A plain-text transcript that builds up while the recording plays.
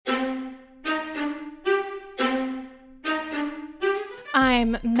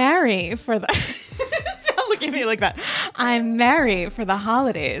I'm merry for the... Don't look at me like that. I'm merry for the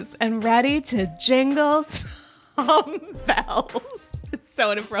holidays and ready to jingle some bells. It's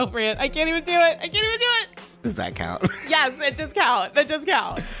so inappropriate. I can't even do it. Does that count? Yes, it does count. That does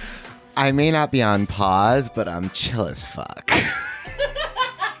count. I may not be on pause, but I'm chill as fuck.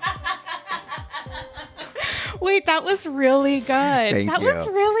 Wait, that was really good. Thank you. Was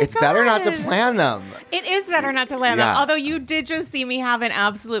really it's good. It's better not to plan them. It is better not to plan them. Although you did just see me have an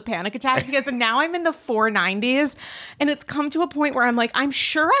absolute panic attack because now I'm in the 490s and it's come to a point where I'm like, I'm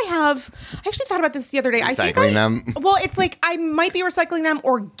sure I actually thought about this the other day. Recycling them? Well, it's like I might be recycling them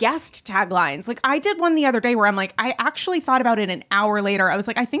or guest taglines. Like I did one the other day where I'm like, I actually thought about it an hour later. I was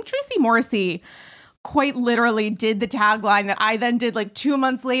like, I think Tracy Morrissey quite literally did the tagline that I then did like 2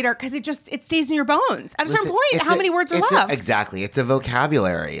 months later because it stays in your bones. At a certain point, how many words are left? Exactly. It's a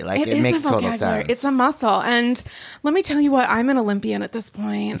vocabulary. Like it makes total sense. It's a muscle. And let me tell you what, I'm an Olympian at this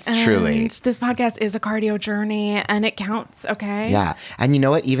point. Truly. This podcast is a cardio journey and it counts, okay? Yeah. And you know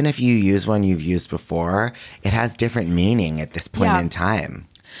what? Even if you use one you've used before, it has different meaning at this point in time.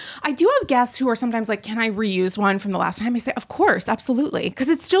 I do have guests who are sometimes like, can I reuse one from the last time? I say, of course, absolutely. Because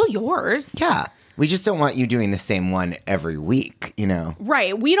it's still yours. Yeah. We just don't want you doing the same one every week, you know?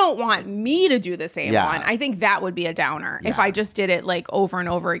 Right. We don't want me to do the same one. I think that would be a downer if I just did it like over and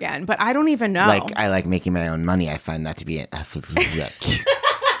over again. But I don't even know. Like, I like making my own money. I find that to be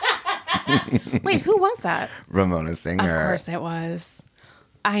Wait, who was that? Ramona Singer. Of course it was.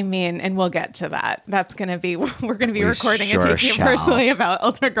 I mean, and we'll get to that. That's going to be, we're going to be recording and taking it personally about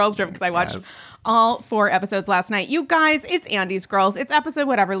Ultimate Girls Trip because I watched all 4 episodes last night. You guys, it's Andy's Girls. It's episode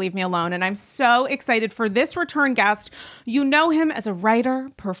whatever, leave me alone. And I'm so excited for this return guest. You know him as a writer,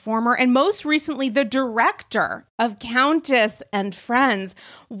 performer, and most recently, the director of Countess and Friends.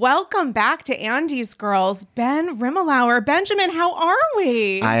 Welcome back to Andy's Girls, Ben Rimalower. Benjamin, how are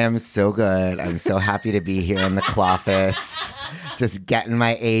we? I am so good. I'm so happy to be here in the Cloffice. Just getting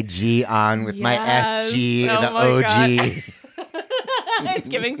my AG on with my SG, the OG. It's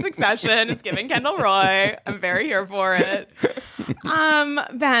giving Succession. It's giving Kendall Roy. I'm very here for it.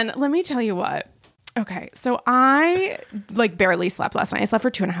 Ben, let me tell you what. Okay, so I barely slept last night. I slept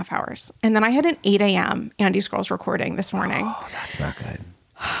for 2.5 hours. And then I had an 8 a.m. Andy's Girls recording this morning. Oh, that's not good.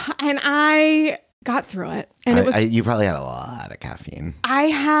 And I got through it. And you probably had a lot of caffeine. I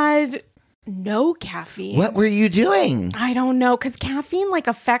had no caffeine. What were you doing? I don't know, because caffeine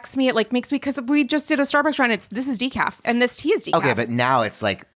affects me. It makes me, because we just did a Starbucks run. This is decaf, and this tea is decaf. Okay, but now it's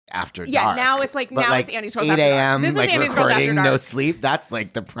after dark. Yeah, now it's it's Andy's Girls 8 a.m. This is Andy's Girls recording, no sleep. That's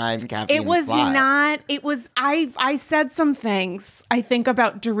the prime caffeine. It was slot. not. It was. I said some things. I think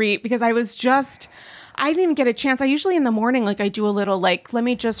about Dorit because I was just. I didn't even get a chance. I usually in the morning, I do a little, let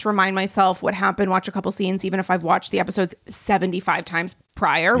me just remind myself what happened, watch a couple scenes, even if I've watched the episodes 75 times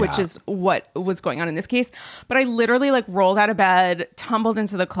prior, which is what was going on in this case. But I literally rolled out of bed, tumbled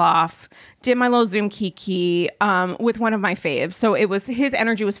into the cloth, did my little Zoom kiki with one of my faves. So his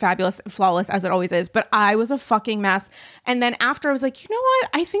energy was fabulous, flawless as it always is. But I was a fucking mess. And then after I was like, you know what?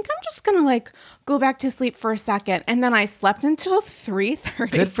 I think I'm just going to go back to sleep for a second. And then I slept until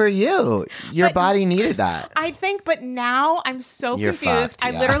 3:30. Good for you. Your body needed that. I think, but now I'm so You're confused. fucked,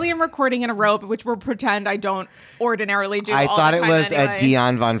 I literally am recording in a robe, which we'll pretend I don't ordinarily do. I all thought the it time was anyway. a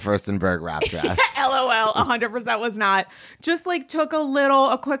Dion von Furstenberg wrap dress. LOL, 100% was not. Just took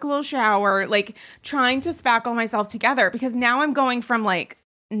a quick little shower, trying to spackle myself together because now I'm going from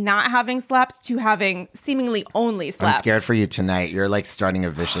not having slept to having seemingly only slept. I'm scared for you tonight. You're starting a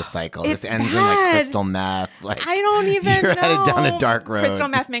vicious cycle. It's this ends bad. in crystal meth. I don't even you're know. Headed down a dark road. Crystal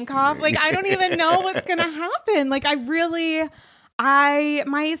meth Minkoff. I don't even know what's going to happen.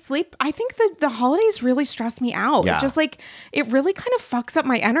 My sleep, I think that the holidays really stress me out. Yeah. It just it really kind of fucks up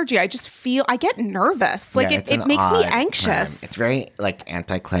my energy. I just I get nervous. It makes me anxious. Time. It's very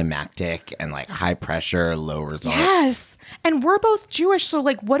anticlimactic and high pressure, low results. Yes. And we're both Jewish. So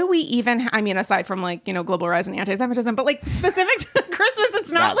what do we even, aside from global rise and anti-Semitism, but specific to Christmas,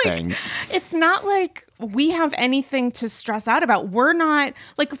 it's not it's not we have anything to stress out about. We're not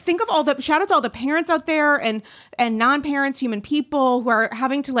think of shout out to all the parents out there and non-parents, human people who are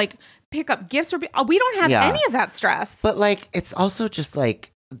having to pick up gifts we don't have any of that stress. But it's also just the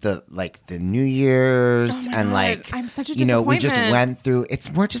New Year's God, and I'm such a disappointment. We just went through,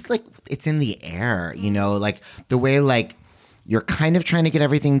 it's more just it's in the air, the way you're kind of trying to get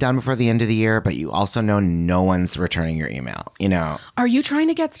everything done before the end of the year, but you also know no one's returning your email, you know? Are you trying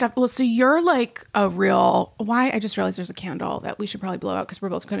to get stuff? Well, so you're like a real, why? I just realized there's a candle that we should probably blow out because we're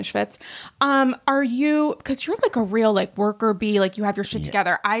both kind of schwitz. Are you, because you're like a real like worker bee, like you have your shit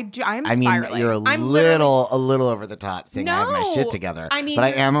together. I'm spiraling. I mean, you're a little over the top saying I have my shit together. I mean, but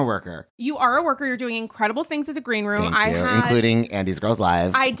I am a worker. You are a worker. You're doing incredible things at the green room. Thank you. Including Andy's Girls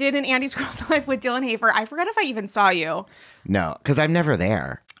Live. I did an Andy's Girls Live with Dylan Hafer. I forgot if I even saw you. No, because I'm never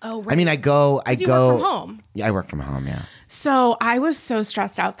there. Oh, right. I mean, I go. You work from home. Yeah, I work from home. Yeah. So I was so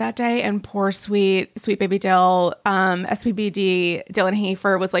stressed out that day, and poor sweet baby Dill, SPBD Dylan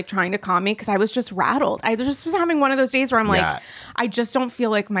Hafer was like trying to calm me because I was just rattled. I just was having one of those days where I'm like, I just don't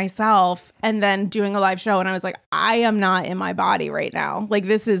feel like myself. And then doing a live show, and I was like, I am not in my body right now. Like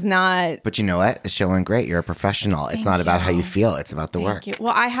this is not. But you know what? The show went great. You're a professional. It's not about how you feel. It's about the work. You.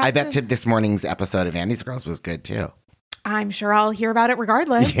 Well, I bet this morning's episode of Andy's Girls was good too. I'm sure I'll hear about it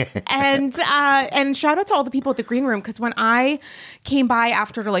regardless. And shout out to all the people at the green room, because when I came by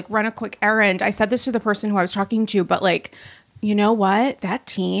after to like run a quick errand, I said this to the person who I was talking to, but like, you know what? That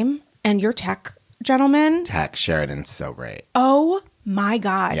team and your tech gentleman. Tech Sheridan's so great. Oh my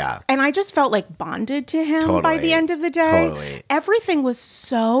God. Yeah. And I just felt like bonded to him by the end of the day. Totally. Everything was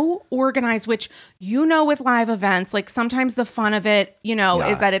so organized, which, you know, with live events, like sometimes the fun of it, you know,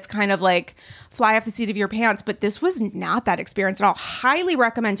 is that it's kind of like fly off the seat of your pants. But this was not that experience at all. Highly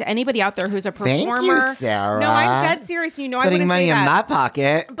recommend to anybody out there who's a performer. Thank you, Sarah. No, I'm dead serious. You know, I wouldn't say that. Putting money in my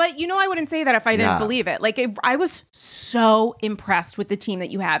pocket. But you know, I wouldn't say that if I didn't believe it. Like, I was so impressed with the team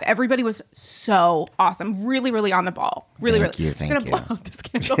that you have. Everybody was so awesome. Really, really on the ball. Really. Thank you. I'm just going to blow out this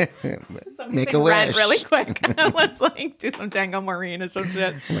candle. Make a wish. Really quick. Let's like do some Tango Marine or some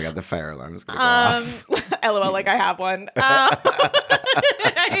shit. Oh my God, the fire alarm is going to go off. LOL, like I have one.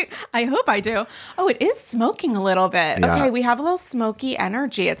 I hope I do. Oh, it is smoking a little bit. Yeah. Okay, we have a little smoky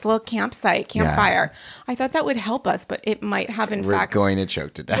energy. It's a little campfire. Yeah. I thought that would help us, but it might have in fact. We're going to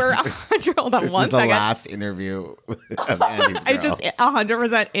choke to death. Hold on this one is the second. last interview of Andy's Girls. I just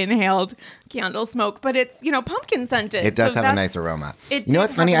 100% inhaled candle smoke, but it's, you know, pumpkin scented. It does have a nice aroma. You know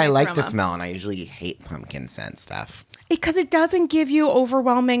what's funny? I like the smell, and I usually hate pumpkin scent stuff. Because it doesn't give you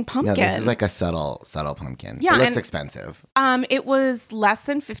overwhelming pumpkin. No, this is like a subtle pumpkin. Yeah, it looks expensive. It was less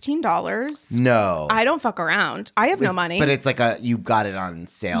than $15. No, I don't fuck around. I have no money. But it's like you got it on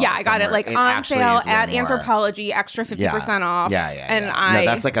sale. Yeah, I got it like on sale at Anthropologie, extra 50% off. Yeah. And no,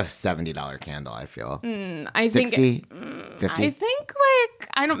 that's like a $70 candle. I feel. I 60, think 50. I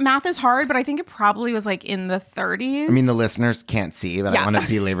think math is hard, but I think it probably was like in the 30s. I mean, the listeners can't see, but I want to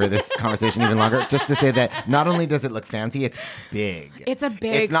belabor this conversation even longer, just to say that not only does it look fancy, it's big. It's a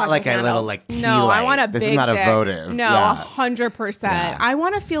big. It's not like candle. a little like tea No, light. I want a big. This is not dick. a votive. No, 100%. Yeah. I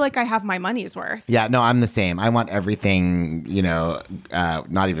want to feel like I have my money's worth. Yeah, no, I'm the same. I want everything, you know,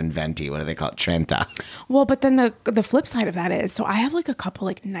 not even venti. What do they call it? Trenta. Well, but then the flip side of that is, so I have like a couple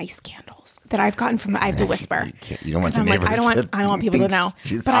like nice candles that I've gotten from. I have to whisper. You don't want the neighbors. I don't want people to know.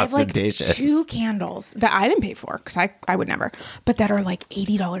 She's but I have like ostentatious. 2 candles that I didn't pay for because I would never, but that are like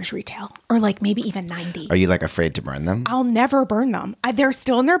 $80 retail or like maybe even $90. Are you like afraid to burn them? I'll never burn them. They're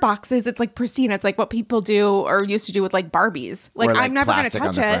still in their boxes. It's like pristine. It's like what people do or used to do with like Barbies. Like, I'm never going to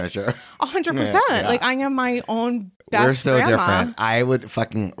touch it. 100%. Yeah. Like I am my own best We're so grandma. different. I would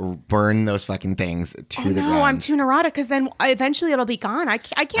fucking burn those fucking things to the ground. No, I'm too neurotic because then eventually it'll be gone. I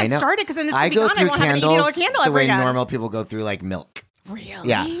can't start it because then it's going to be gone. I won't have an $80 candle the way again. Normal people go through like milk. Really?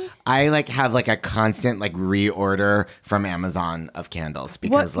 Yeah. I like have like a constant like reorder from Amazon of candles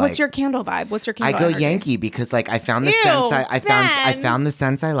because what's your candle vibe? What's your candle I go energy? Yankee because like I found the scents I found the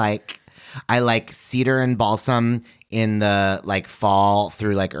scents I like. I like cedar and balsam in the like fall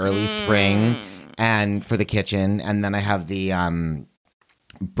through like early spring and for the kitchen, and then I have the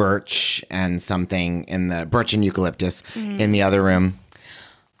birch and something in the birch and eucalyptus in the other room.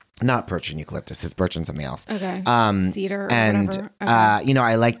 Not birch and eucalyptus. It's birch and something else. Okay. Cedar or and whatever. Okay. you know,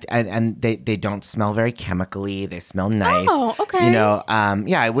 I like and they don't smell very chemically. They smell nice. Oh, okay. You know,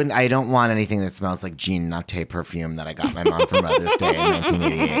 I don't want anything that smells like Jean Natte perfume that I got my mom for Mother's Day in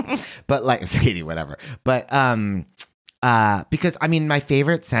 1988. But like it's 80 whatever. But because I mean my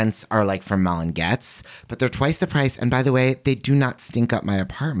favorite scents are like from Malin Getz, but they're twice the price. And by the way, they do not stink up my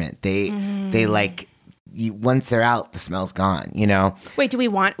apartment. They like. Once they're out, the smell's gone, you know? Wait, we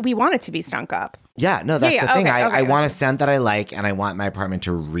want it to be stunk up? Yeah, no, that's the thing. Okay, I want a scent that I like, and I want my apartment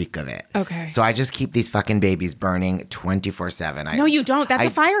to reek of it. Okay. So I just keep these fucking babies burning 24/7. No, you don't. That's a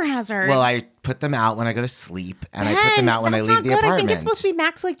fire hazard. Well, I put them out when I go to sleep, and I put them out when I leave the apartment. I think it's supposed to be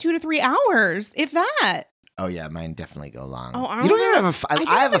max like 2 to 3 hours, if that. Oh yeah, mine definitely go long. Oh, you don't even have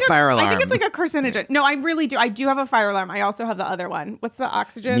I have a fire alarm. I think it's like a carcinogen. No, I really do. I do have a fire alarm. I also have the other one. What's the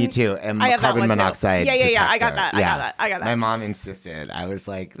oxygen? Me too. And I have carbon monoxide. Yeah. I got detector. that. I got that. My mom insisted. I was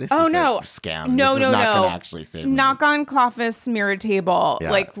like, this is no. a scam. No, this is not no. gonna actually save me. Knock on Clofus mirror table.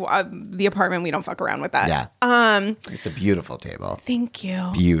 Yeah. Like the apartment, we don't fuck around with that. Yeah. It's a beautiful table. Thank you.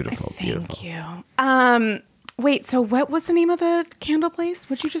 Beautiful. Thank you. Wait, so what was the name of the candle place?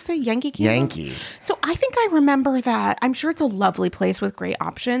 What'd you just say? Yankee Candle? Yankee. So I think I remember that. I'm sure it's a lovely place with great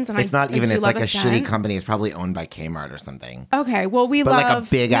options. And It's not even, I do it's love like a scent. shitty company. It's probably owned by Kmart or something. Okay, well, But love like a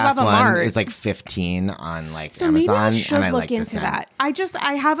big ass a one Mart. is like 15 on like So Amazon. maybe I should and I look like the into scent. that.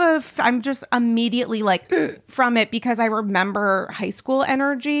 I'm just immediately like from it because I remember high school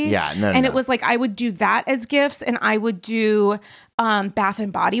energy. Yeah, no. It was like I would do that as gifts, and I would do Bath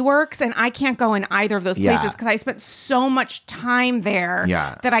and Body Works, and I can't go in either of those places because I spent so much time there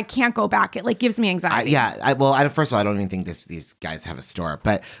that I can't go back. It like gives me anxiety. First of all, I don't even think these guys have a store,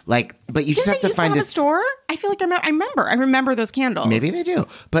 but you just have to Didn't they find used to have a store. I feel like I remember those candles. Maybe they do,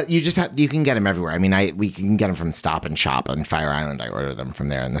 but you can get them everywhere. I mean, we can get them from Stop and Shop on Fire Island. I order them from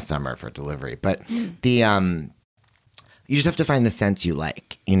there in the summer for delivery, but you just have to find the scents you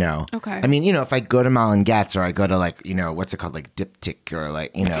like, you know? Okay. I mean, if I go to Mal and Getz or I go to like, what's it called? Like Diptyque or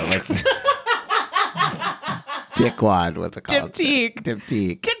like, like Dickwad, what's it called?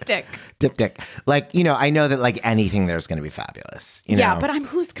 Diptyque. Like, I know that like anything there's going to be fabulous. Yeah, but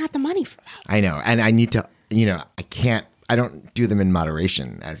who's got the money for that? I know. And I need to, I don't do them in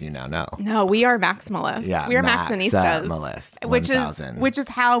moderation, as you now know. No, we are maximalists. Yeah, we are maxinistas. Which is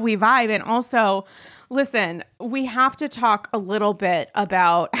how we vibe. And also, listen, we have to talk a little bit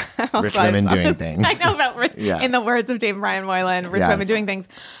about rich women doing things. I know about in the words of Dave Brian Moylan, rich women doing things.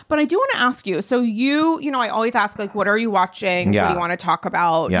 But I do want to ask you. So I always ask like, what are you watching? Yeah. What do you want to talk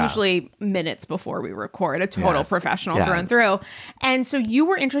about? Yeah. Usually minutes before we record. A total professional through and through. And so you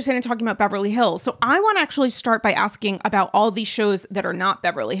were interested in talking about Beverly Hills. So I want to actually start by asking about all these shows that are not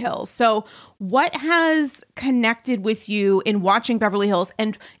Beverly Hills. So what has connected with you in watching Beverly Hills?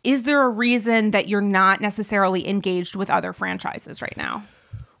 And is there a reason that you're not necessarily engaged with other franchises right now?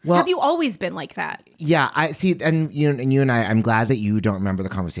 Well, have you always been like that? Yeah, I see, and you and I. I'm glad that you don't remember the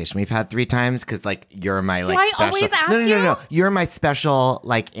conversation we've had 3 times because like you're my like. Do I special, always ask you? No. You're my special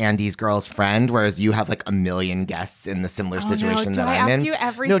like Andy's girl's friend, whereas you have like a million guests in the similar situation that I'm in. Do I ask you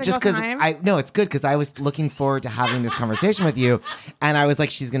every single just because time? it's good because I was looking forward to having this conversation with you, and I was like,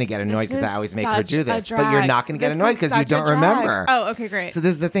 she's gonna get annoyed because I always make her do this, but you're not gonna get annoyed because you don't remember. Oh, okay, great. So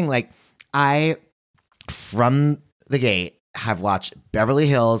this is the thing, like I from the gate have watched Beverly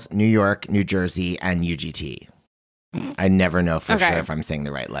Hills, New York, New Jersey, and UGT. I never know for sure if I'm saying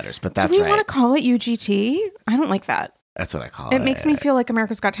the right letters, but that's right. Do we want to call it UGT? I don't like that. That's what I call it. It makes me feel like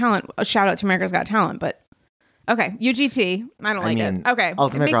America's Got Talent. A shout out to America's Got Talent, but okay, UGT. I don't like it. Okay,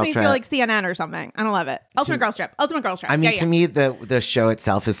 Ultimate it makes Girls me Trip. feel like CNN or something. I don't love it. Ultimate Girls Trip. I mean, to me, the show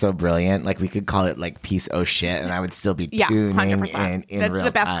itself is so brilliant. Like we could call it like Piece O Shit, and I would still be tuning 100%. in That's real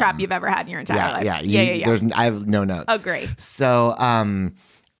the best time. crap you've ever had in your entire life. Yeah. I have no notes. Oh, great. So,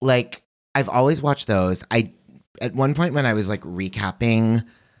 like I've always watched those. At one point when I was like recapping.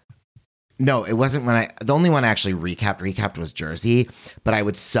 No, it wasn't the only one I actually recapped was Jersey, but I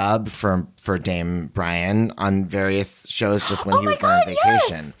would sub for Dame Brian on various shows just when he was going on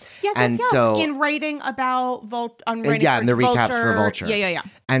vacation. Yes. So in writing about and the recaps for Vulture. Yeah.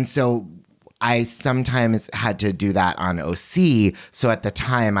 And so I sometimes had to do that on OC. So at the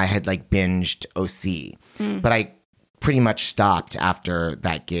time I had like binged OC, but I pretty much stopped after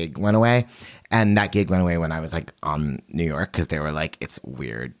that gig went away. And that gig went away when I was like on New York because they were like, it's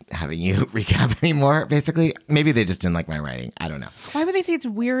weird having you recap anymore, basically. Maybe they just didn't like my writing. I don't know. Why would they say it's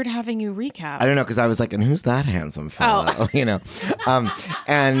weird having you recap? I don't know, because I was like, and who's that handsome fellow? Oh.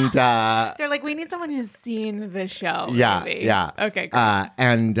 And they're like, we need someone who's seen the show. Yeah, maybe. yeah. Okay, great.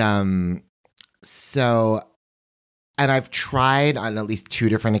 And I've tried on at least 2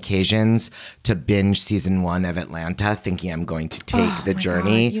 different occasions to binge season 1 of Atlanta, thinking I'm going to take the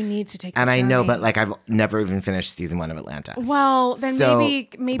journey. God, you need to take the journey. And I know, but like I've never even finished season 1 of Atlanta. Well, then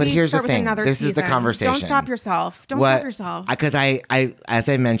maybe but here's start the with thing. another This season. is the conversation. Don't stop yourself. Because I, as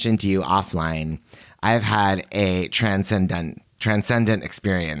I mentioned to you offline, I've had a transcendent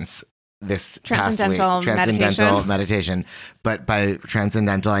experience this past week. Transcendental meditation But by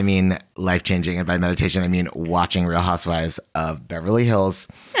transcendental, I mean life-changing. And by meditation, I mean watching Real Housewives of Beverly Hills.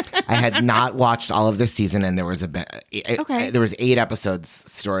 I had not watched all of this season, and there was there was 8 episodes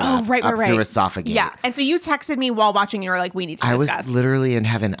stored up through Esophageal. Yeah. And so you texted me while watching, you were like, we need to discuss. I was literally in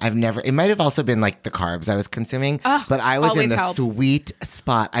heaven. It might have also been like the carbs I was consuming, but I was in the sweet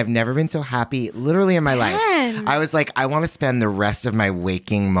spot. I've never been so happy literally in my life. I was like, I want to spend the rest of my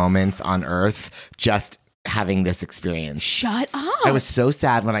waking moments on earth just having this experience. Shut up. I was so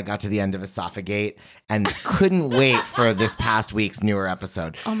sad when I got to the end of Esophagate and couldn't wait for this past week's newer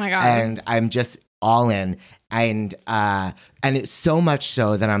episode. Oh my God. And I'm just all in. And it's so much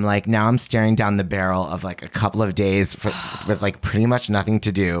so that I'm like, now I'm staring down the barrel of like a couple of days with like pretty much nothing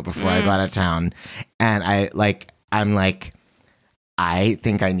to do before I go out of town. And I'm like, I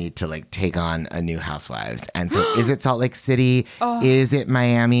think I need to like take on a new Housewives. And so is it Salt Lake City? Is it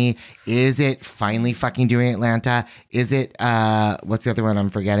Miami? Is it finally fucking doing Atlanta? Is it, what's the other one I'm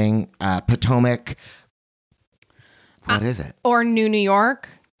forgetting? Potomac. What is it? Or New York?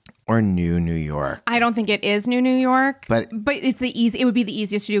 Or New York. I don't think it is New York. But it would be the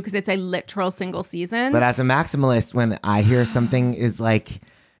easiest to do because it's a literal single season. But as a maximalist, when I hear something is like...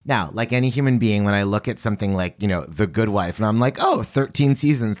 Now, like any human being, when I look at something like, The Good Wife, and I'm like, 13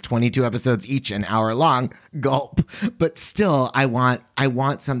 seasons, 22 episodes each, an hour long, gulp. But still, I want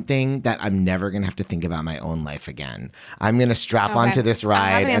something that I'm never going to have to think about my own life again. I'm going to strap onto this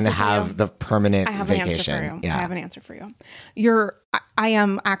ride and have the permanent vacation. I have an answer for you. I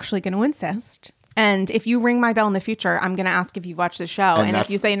am actually going to insist. And if you ring my bell in the future, I'm going to ask if you've watched the show. And if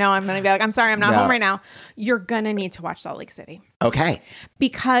you say no, I'm going to be like, I'm sorry, I'm not home right now. You're going to need to watch Salt Lake City. Okay.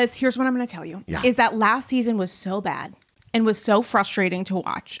 Because here's what I'm going to tell you. Is that last season was so bad and was so frustrating to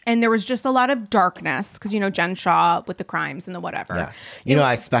watch. And there was just a lot of darkness because, Jen Shaw with the crimes and the whatever. Yes.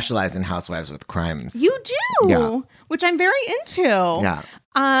 I specialize in Housewives with crimes. You do? Which I'm very into.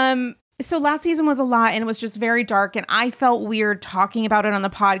 Yeah. So last season was a lot and it was just very dark and I felt weird talking about it on the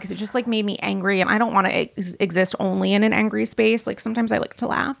pod because it just like made me angry and I don't want to exist only in an angry space. Like sometimes I like to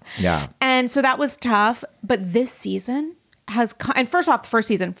laugh. Yeah. And so that was tough. But this season and first off, the first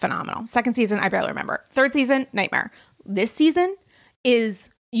season, phenomenal. Second season, I barely remember. Third season, nightmare. This season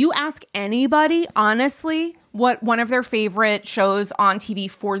is, you ask anybody, honestly, what one of their favorite shows on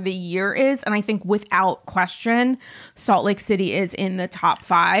TV for the year is. And I think without question, Salt Lake City is in the top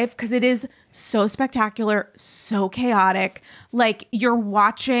 5 because it is so spectacular, so chaotic. Like you're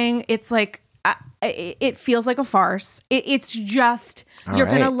watching, it's like, it feels like a farce. It's just, you're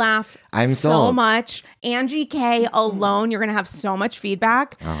going to laugh so much. Angie K alone, you're going to have so much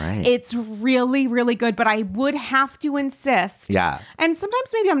feedback. All right. It's really, really good, but I would have to insist. Yeah. And sometimes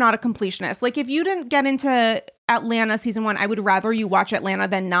maybe I'm not a completionist. Like if you didn't get into Atlanta season 1, I would rather you watch Atlanta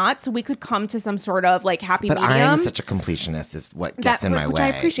than not. So we could come to some sort of like happy medium. But I'm such a completionist is what gets in my way. Which I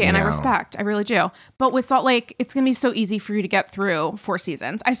appreciate and I respect. I really do. But with Salt Lake, it's going to be so easy for you to get through 4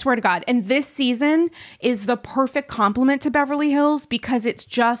 seasons. I swear to God. And this season is the perfect complement to Beverly Hills because it's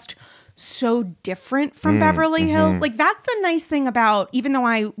just so different from Beverly Hills. Like that's the nice thing about, even though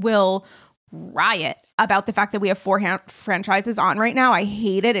I will riot about the fact that we have 4 franchises on right now. I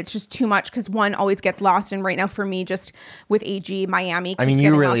hate it. It's just too much because one always gets lost. And right now for me, just with AG, Miami. I mean,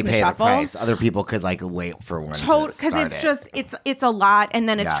 you really pay the price. Other people could like wait for one to start because it's a lot. And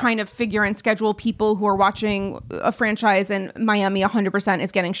then it's trying to figure and schedule people who are watching a franchise and Miami 100%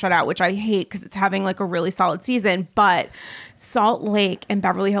 is getting shut out, which I hate because it's having like a really solid season. But Salt Lake and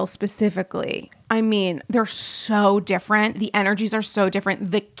Beverly Hills specifically, I mean, they're so different. The energies are so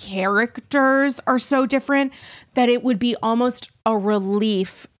different. The characters are so different that it would be almost a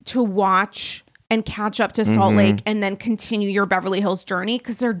relief to watch and catch up to Salt Lake and then continue your Beverly Hills journey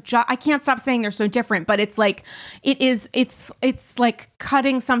because they're I can't stop saying they're so different, but it's like it's like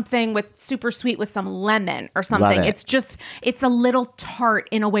cutting something with super sweet with some lemon or something. It's a little tart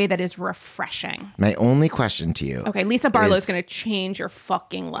in a way that is refreshing. My only question to you. Okay, Lisa Barlow is going to change your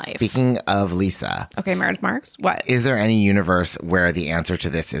fucking life. Speaking of Lisa. Okay, Meredith Marks, what? Is there any universe where the answer to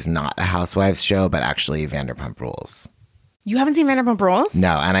this is not a Housewives show, but actually Vanderpump Rules? You haven't seen Vanderpump Rules?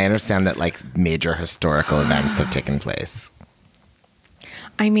 No, and I understand that like major historical events have taken place.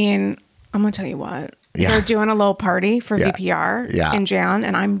 I mean, I'm going to tell you what. They're doing a little party for VPR in Jan,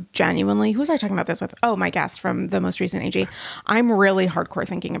 and I'm genuinely, who was I talking about this with? Oh, my guest from the most recent AG. I'm really hardcore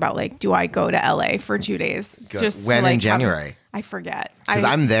thinking about like, do I go to LA for 2 days? Just when in January? I forget. Because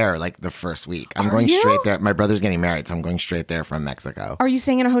I'm there like the first week. I'm going straight there. My brother's getting married, so I'm going straight there from Mexico. Are you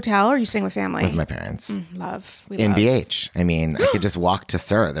staying in a hotel or are you staying with family? With my parents. Love. In BH. I mean, I could just walk to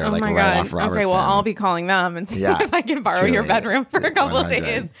SUR. They're like right off Robertson. Okay, well, I'll be calling them and see if I can borrow your bedroom for a couple of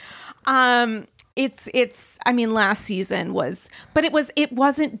days. it's I mean, last season but it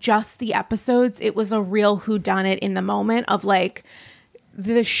wasn't just the episodes. It was a real whodunit in the moment of like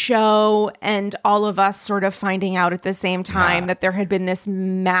the show and all of us sort of finding out at the same time that there had been this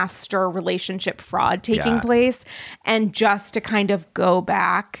master relationship fraud taking place, and just to kind of go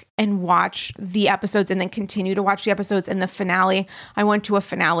back and watch the episodes and then continue to watch the episodes. And the finale, I went to a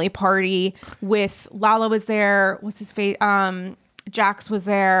finale party with Lala was there. What's his face? Jax was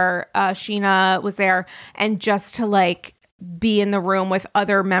there. Sheena was there. And just to like be in the room with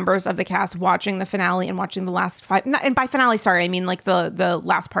other members of the cast watching the finale and watching the last and by finale, sorry, I mean like the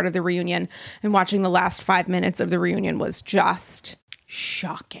last part of the reunion, and watching the last 5 minutes of the reunion was just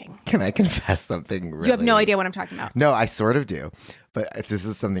shocking. Can I confess something really? You have no idea what I'm talking about. No, I sort of do. But this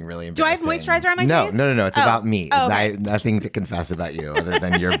is something really embarrassing. Do I have moisturizer on my face? No. It's about me. Oh, okay. Nothing to confess about you other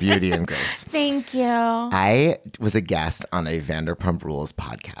than your beauty and grace. Thank you. I was a guest on a Vanderpump Rules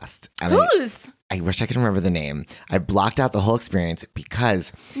podcast. And Whose? I wish I could remember the name. I blocked out the whole experience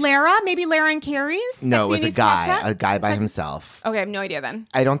because... Lara? Maybe Lara and Carrie's? No, it was a guy by himself. Okay, I have no idea then.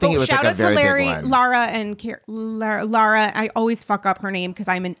 I don't think it was like a very big one. Lara and Lara, I always fuck up her name because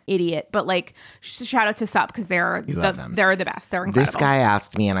I'm an idiot, but like shout out to Sup because they're the best. They're incredible. This guy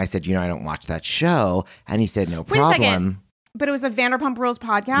asked me and I said, I don't watch that show. And he said, no problem. Wait a second. But it was a Vanderpump Rules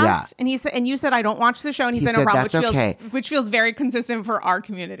podcast, yeah. And he said, and you said I don't watch the show, and he said no problem, which feels very consistent for our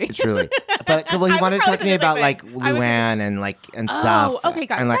community. Truly, but he wanted to talk to me about like Luann and stuff. Oh, okay,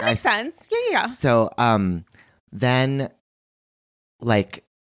 got it. That makes sense. Yeah. So, then, like,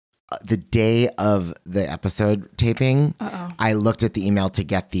 the day of the episode taping, I looked at the email to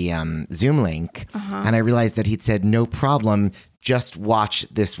get the Zoom link, and I realized that he'd said no problem, just watch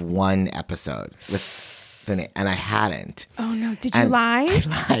this one episode with. And I hadn't. Oh no! Did you lie?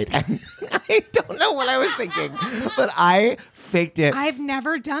 I lied, and I don't know what I was thinking, but I faked it. I've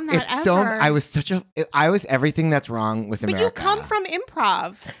never done that ever. I was everything that's wrong with America. But you come from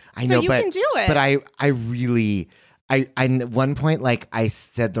improv, I know, so you can do it. But I really. I at one point, like, I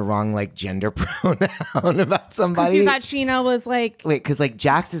said the wrong, like, gender pronoun about somebody. You thought Sheena was like... Wait, because, like,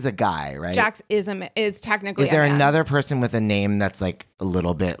 Jax is a guy, right? Jax is technically Is there a man. another person with a name that's, like, a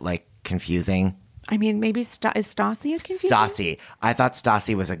little bit, like, confusing? I mean, maybe is Stassi a confusing? Stassi. I thought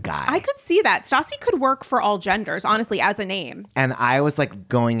Stassi was a guy. I could see that. Stassi could work for all genders, honestly, as a name. And I was, like,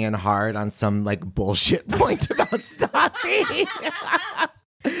 going in hard on some, like, bullshit point about Stassi.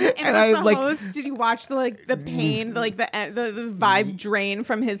 And I the host, did you watch the pain, the vibe drain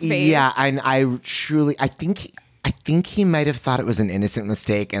from his face? Yeah, and I think he might have thought it was an innocent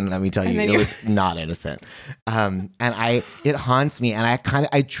mistake, and let me tell you, it was not innocent. And it haunts me, and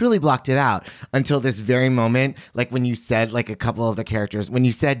I truly blocked it out until this very moment. Like when you said like a couple of the characters, when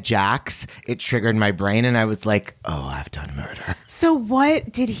you said Jax, it triggered my brain, and I was like, oh, I've done murder. So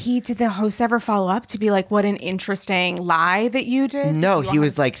what did the host ever follow up to be like, what an interesting lie that you did? No, he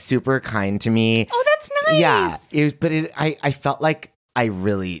was like super kind to me. Oh, that's nice. Yeah, I felt like I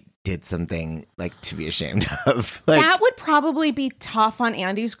really did something like to be ashamed of. Like, that would probably be tough on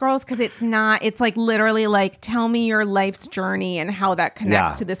Andy's Girls because it's like literally like, tell me your life's journey and how that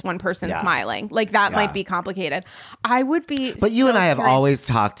connects to this one person smiling. Like that might be complicated. I would be. But you and I have always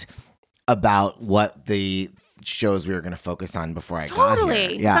talked about what the shows we were going to focus on before I got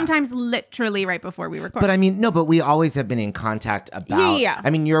here. Yeah. Sometimes literally right before we record. But I mean, no, but we always have been in contact about, I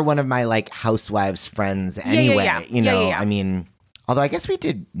mean, you're one of my like housewives friends anyway, you know, I mean, although I guess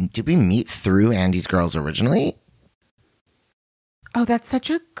did we meet through Andy's Girls originally? Oh, that's such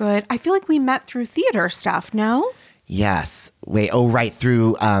a good, I feel like we met through theater stuff, no? Yes. Wait, right,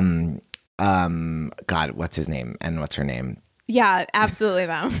 through, God, what's his name and what's her name? Yeah, absolutely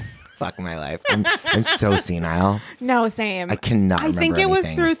them. Fuck my life. I'm so senile. No, same. I cannot remember I think it was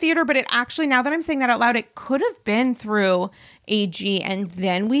anything. through theater, but it actually, now that I'm saying that out loud, it could have been through AG, and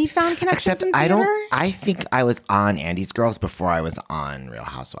then we found connections in theater. I think I was on Andy's Girls before I was on Real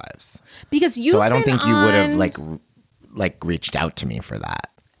Housewives. Because So I don't think you would have like reached out to me for that.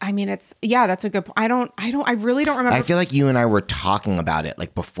 I mean, that's a good point. I really don't remember. I feel like you and I were talking about it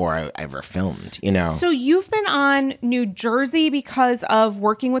like before I ever filmed, you know? So you've been on New Jersey because of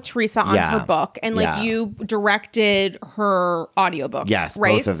working with Teresa on her book, and like you directed her audiobook. Yes,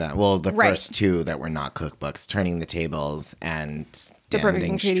 right? both of them. Well, the first two that were not cookbooks, Turning the Tables and The Perfect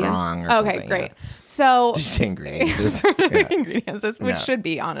Standing Ingredients. Strong or Okay, something, great. yeah. So Just ingredients. ingredients, which should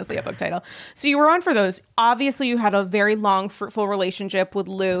be honestly a book title. So you were on for those. Obviously, you had a very long, fruitful relationship with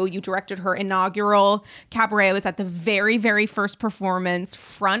Lou. You directed her inaugural cabaret. I was at the very, very first performance,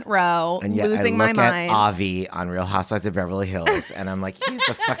 front row, And yet losing I look my mind. at Avi on Real Housewives of Beverly Hills, and I'm like, he's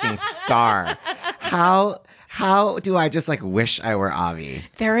the fucking star. How How do I just like wish I were Avi?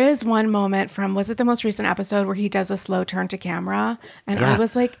 There is one moment from, was it the most recent episode where he does a slow turn to camera? And Yeah. I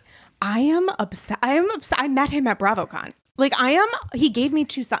was like, I am upset. I met him at BravoCon. Like he gave me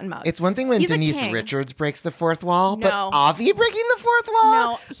 2 Sutton mugs. It's one thing when He's a Denise king. Richards breaks the fourth wall, but No. Avi breaking the fourth wall?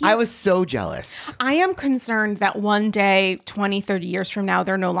 No, I was so jealous. I am concerned that one day, 20, 30 years from now,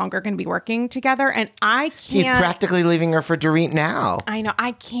 they're no longer going to be working together. And I can't. He's practically leaving her for Dorit now. I know.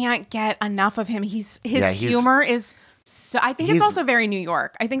 I can't get enough of him. His he's- humor is so. I think he's- it's also very New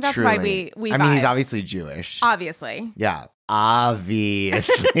York. I think that's why we. I mean, he's vibe. obviously Jewish. Obviously. Yeah.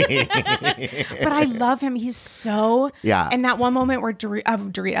 Obviously. But I love him. He's so. Yeah. And that one moment where Dorit,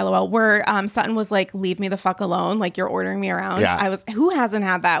 LOL, where Sutton was like, "Leave me the fuck alone," like you're ordering me around. Yeah. Who hasn't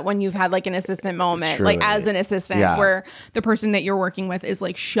had that when you've had like an assistant moment, Truly. like as an assistant, Yeah. where the person that you're working with is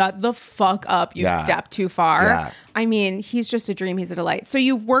like, "Shut the fuck up, you Yeah. stepped too far." Yeah. I mean, he's just a dream. He's a delight. So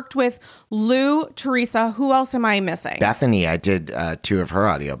you've worked with Lou, Teresa. Who else am I missing? Bethany, I did 2 of her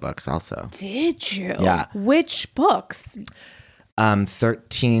audiobooks also. Did you? Yeah. Which books?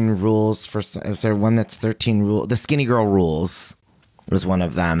 13 rules for, is there one that's 13 rules? The Skinny Girl Rules was one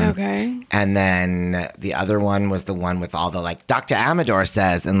of them. Okay. And then the other one was the one with all the like Dr. Amador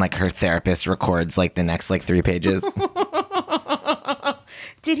says, and like her therapist records like the next like 3 pages.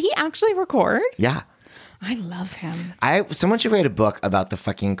 Did he actually record? Yeah. I love him. Someone should write a book about the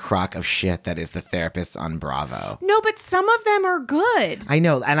fucking crock of shit that is the therapist on Bravo. No, but some of them are good. I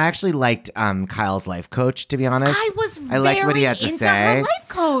know, and I actually liked Kyle's life coach, to be honest. I liked what he had to into say. her life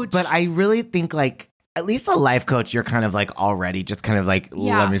coach. But I really think like at least a life coach, you're kind of like already just kind of like,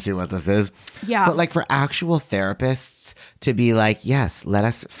 Yeah. let me see what this is. Yeah. But like for actual therapists to be like, yes, let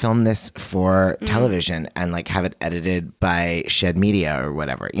us film this for television and like have it edited by Shed Media or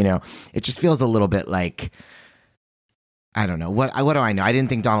whatever, you know, it just feels a little bit like, I don't know. What do I know? I didn't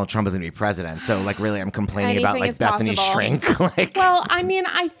think Donald Trump was going to be president. So like really I'm complaining about Anything like is Bethany's possible. shrink. Like, Well, I mean,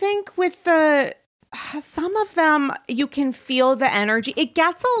 I think with some of them, you can feel the energy. It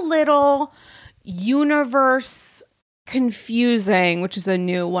gets a little universe confusing, which is a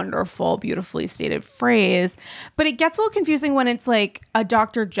new, wonderful, beautifully stated phrase. But it gets a little confusing when it's like a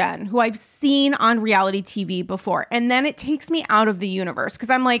Dr. Jen, who I've seen on reality TV before. And then it takes me out of the universe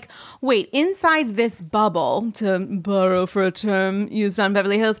because I'm like, wait, inside this bubble, to borrow for a term used on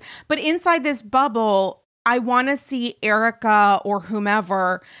Beverly Hills, but inside this bubble, I want to see Erica or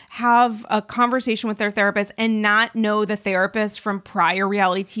whomever have a conversation with their therapist and not know the therapist from prior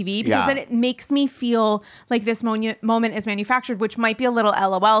reality TV because then it makes me feel like this moment is manufactured, which might be a little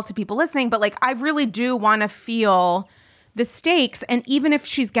LOL to people listening. But like, I really do want to feel the stakes. And even if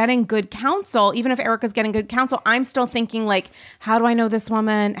she's getting good counsel, even if Erica's getting good counsel, I'm still thinking like, how do I know this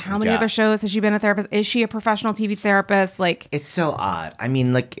woman? How many other shows has she been a therapist? Is she a professional TV therapist? Like, it's so odd. I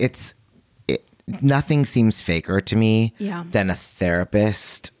mean, like nothing seems faker to me than a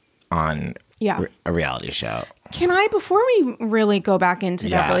therapist on a reality show. Can I, before we really go back into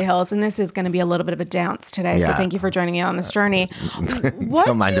Beverly Hills, and this is going to be a little bit of a dance today, so thank you for joining me on this journey.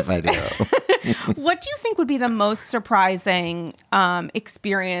 Don't mind if I do. What do you think would be the most surprising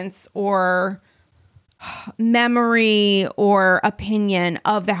experience or memory or opinion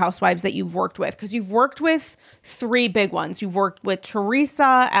of the housewives that you've worked with? Because you've worked with 3 big ones. You've worked with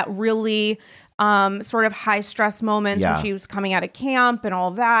Teresa at really sort of high stress moments when she was coming out of camp and all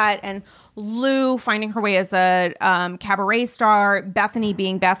of that. And Lou finding her way as a cabaret star, Bethany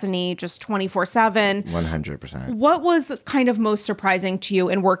being Bethany just 24/7. 100%. What was kind of most surprising to you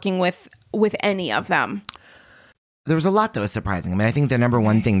in working with any of them? There was a lot that was surprising. I mean, I think the number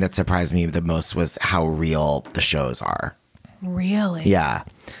one thing that surprised me the most was how real the shows are. Really? Yeah.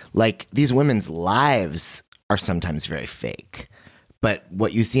 Like these women's lives are sometimes very fake. But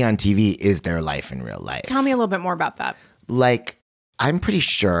what you see on TV is their life in real life. Tell me a little bit more about that. Like, I'm pretty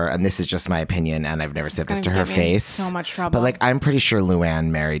sure, and this is just my opinion, and I've never said this to her face. So much trouble. But like, I'm pretty sure Luann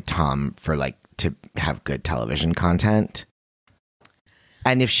married Tom for like to have good television content.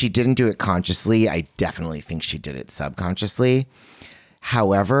 And if she didn't do it consciously, I definitely think she did it subconsciously.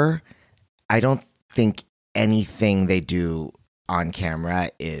 However, I don't think anything they do on camera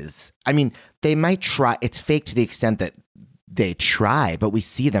is, I mean, they might try, it's fake to the extent that they try, but we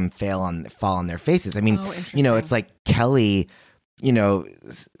see them fall on their faces. I mean, you know, it's like Kelly, you know,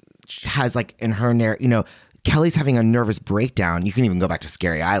 has like in her Kelly's having a nervous breakdown. You can even go back to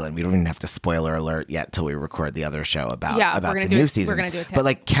Scary Island. We don't even have to spoiler alert yet till we record the other show about the new season. We're gonna do it. But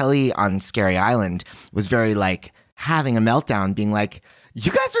like Kelly on Scary Island was very like having a meltdown, being like,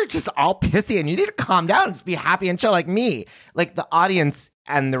 you guys are just all pissy and you need to calm down and just be happy and chill like me. Like the audience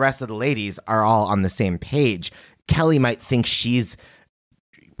and the rest of the ladies are all on the same page. Kelly might think she's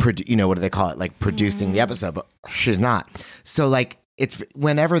what do they call it? Like producing the episode, but she's not. So like it's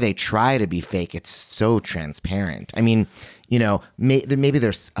whenever they try to be fake, it's so transparent. I mean, maybe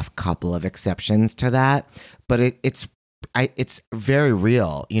there's a couple of exceptions to that, but it's very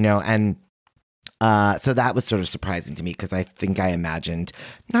real, and so that was sort of surprising to me because I think I imagined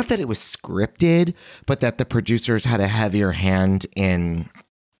not that it was scripted, but that the producers had a heavier hand in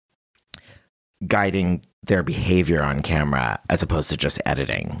guiding their behavior on camera as opposed to just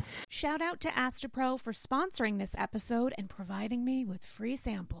editing. Shout out to Astapro for sponsoring this episode and providing me with free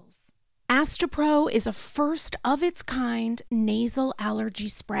samples. Astapro is a first of its kind nasal allergy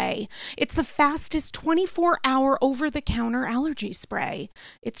spray. It's the fastest 24-hour over-the-counter allergy spray.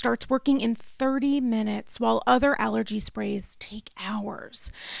 It starts working in 30 minutes while other allergy sprays take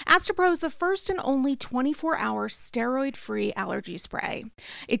hours. Astapro is the first and only 24-hour steroid-free allergy spray.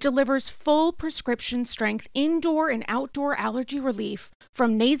 It delivers full prescription strength indoor and outdoor allergy relief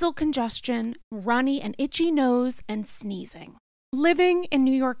from nasal congestion, runny and itchy nose, and sneezing. Living in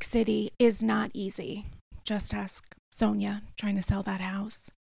New York City is not easy. Just ask Sonia trying to sell that house.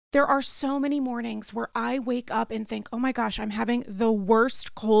 There are so many mornings where I wake up and think, oh my gosh, I'm having the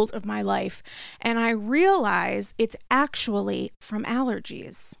worst cold of my life. And I realize it's actually from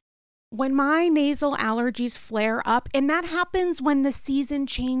allergies. When my nasal allergies flare up, and that happens when the season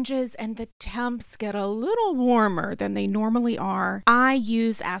changes and the temps get a little warmer than they normally are, I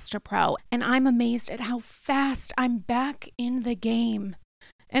use Astapro, and I'm amazed at how fast I'm back in the game.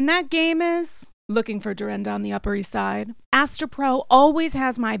 And that game is looking for Dorinda on the Upper East Side. Astapro always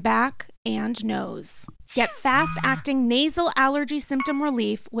has my back and nose. Get fast-acting nasal allergy symptom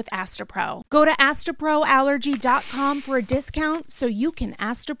relief with Astapro. Go to astaproallergy.com for a discount so you can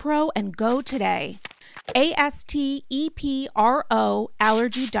Astapro and go today. ASTEPRO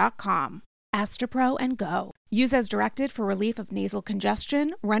allergy.com. Astapro and go. Use as directed for relief of nasal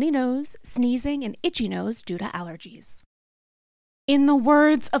congestion, runny nose, sneezing, and itchy nose due to allergies. In the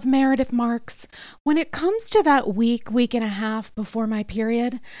words of Meredith Marks, when it comes to that week and a half before my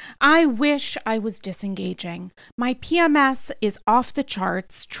period, I wish I was disengaging. My PMS is off the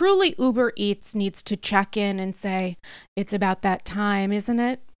charts. Truly, Uber Eats needs to check in and say, it's about that time, isn't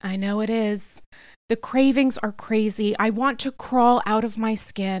it? I know it is. The cravings are crazy. I want to crawl out of my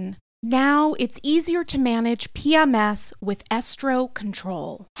skin. Now it's easier to manage PMS with Estro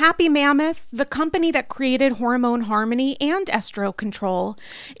Control. Happy Mammoth, the company that created Hormone Harmony and Estro Control,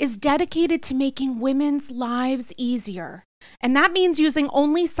 is dedicated to making women's lives easier. And that means using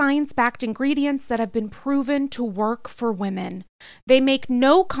only science-backed ingredients that have been proven to work for women. They make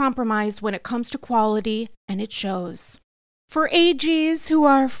no compromise when it comes to quality, and it shows. For AGs who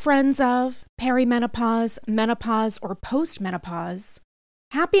are friends of perimenopause, menopause, or postmenopause,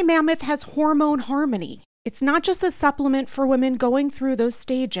 Happy Mammoth has Hormone Harmony. It's not just a supplement for women going through those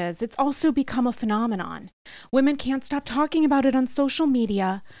stages. It's also become a phenomenon. Women can't stop talking about it on social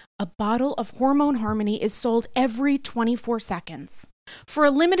media. A bottle of Hormone Harmony is sold every 24 seconds. For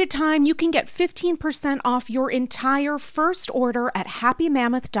a limited time, you can get 15% off your entire first order at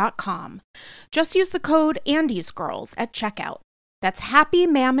happymammoth.com. Just use the code AndysGirls at checkout. That's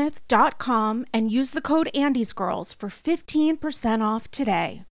happymammoth.com and use the code AndysGirls for 15% off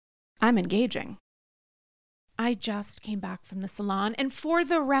today. I'm engaging. I just came back from the salon, and for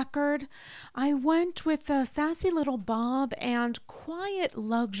the record, I went with a sassy little bob and quiet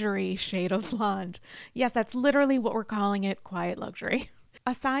luxury shade of blonde. Yes, that's literally what we're calling it, quiet luxury.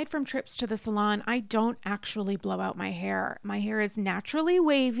 Aside from trips to the salon, I don't actually blow out my hair. My hair is naturally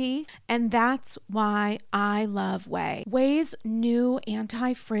wavy, and that's why I love Ouai. Ouai's new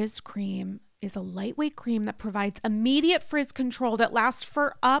anti-frizz cream is a lightweight cream that provides immediate frizz control that lasts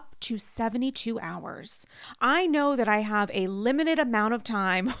for up to 72 hours. I know that I have a limited amount of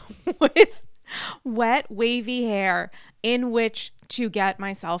time with wet, wavy hair in which to get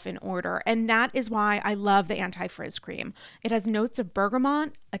myself in order. And that is why I love the anti-frizz cream. It has notes of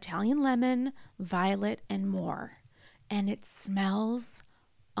bergamot, Italian lemon, violet, and more. And it smells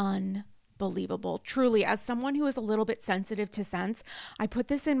unbelievable. Truly, as someone who is a little bit sensitive to scents, I put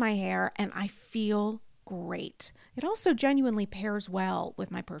this in my hair and I feel great. It also genuinely pairs well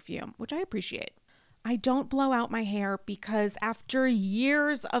with my perfume, which I appreciate. I don't blow out my hair because after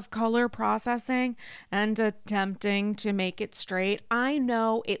years of color processing and attempting to make it straight, I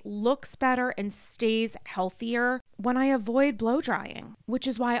know it looks better and stays healthier when I avoid blow drying, which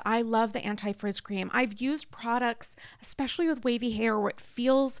is why I love the anti-frizz cream. I've used products, especially with wavy hair, where it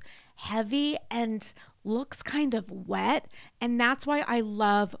feels heavy and looks kind of wet, and that's why I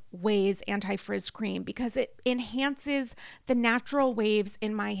love Ouai's anti-frizz cream, because it enhances the natural waves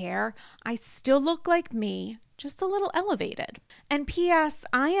in my hair. I still look like me, just a little elevated. And P.S.,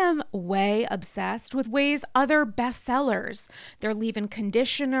 I am way obsessed with Ouai's other bestsellers. Their leave-in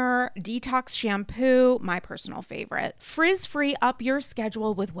conditioner, detox shampoo, my personal favorite. Frizz-free up your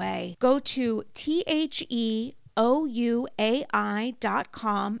schedule with Ouai. Go to TheOuai.com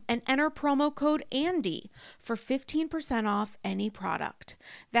and enter promo code Andy for 15% off any product.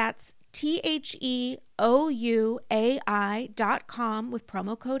 That's TheOuai.com with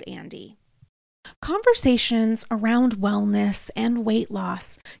promo code Andy. Conversations around wellness and weight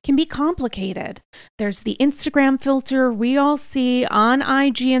loss can be complicated. There's the Instagram filter we all see on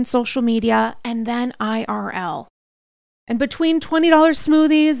IG and social media, and then IRL. And between $20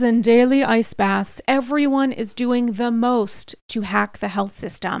 smoothies and daily ice baths, everyone is doing the most to hack the health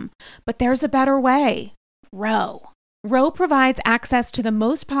system. But there's a better way. Ro. Ro provides access to the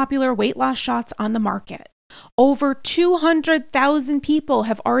most popular weight loss shots on the market. Over 200,000 people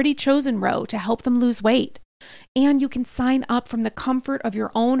have already chosen Ro to help them lose weight. And you can sign up from the comfort of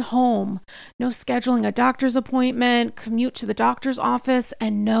your own home. No scheduling a doctor's appointment, commute to the doctor's office,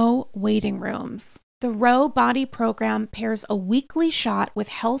 and no waiting rooms. The Ro Body Program pairs a weekly shot with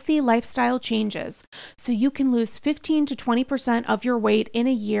healthy lifestyle changes, so you can lose 15 to 20% of your weight in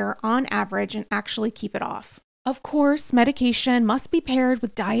a year on average and actually keep it off. Of course, medication must be paired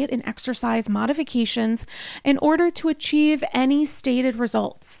with diet and exercise modifications in order to achieve any stated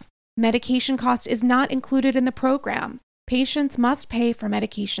results. Medication cost is not included in the program. Patients must pay for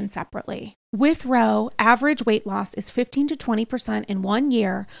medication separately. With Ro, average weight loss is 15 to 20% in 1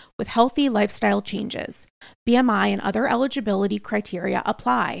 year with healthy lifestyle changes. BMI and other eligibility criteria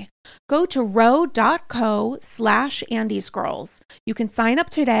apply. Go to ro.co/AndyScrolls. You can sign up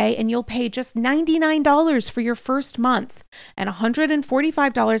today and you'll pay just $99 for your first month and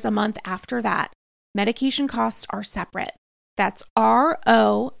 $145 a month after that. Medication costs are separate. That's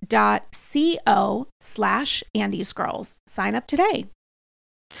ro.co/AndyScrolls. Sign up today.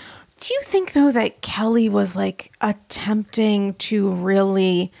 Do you think, though, that Kelly was like attempting to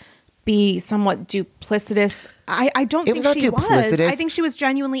really be somewhat duplicitous? I don't think she was. I think she was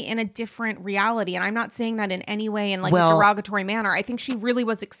genuinely in a different reality. And I'm not saying that in any way in like a derogatory manner. I think she really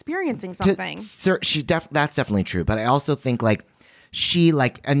was experiencing something. That's definitely true. But I also think like she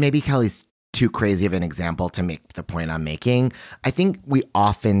and maybe Kelly's too crazy of an example to make the point I'm making. I think we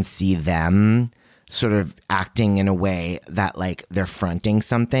often see them sort of acting in a way that like they're fronting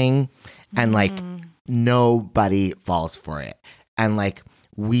something and like nobody falls for it. And like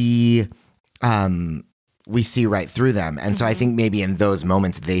we see right through them. And so I think maybe in those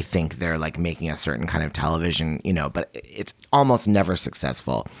moments they think they're like making a certain kind of television, but it's almost never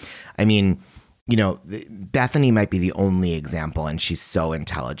successful. I mean, Bethany might be the only example and she's so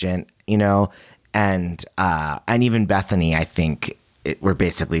intelligent, and even Bethany, I think we're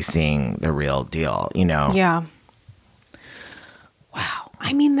basically seeing the real deal, Yeah. Wow.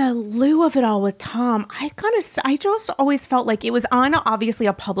 I mean, the lieu of it all with Tom, I just always felt like it was on obviously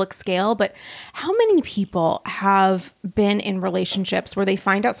a public scale, but how many people have been in relationships where they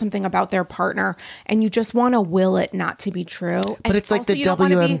find out something about their partner and you just want to will it not to be true? But it's like the and you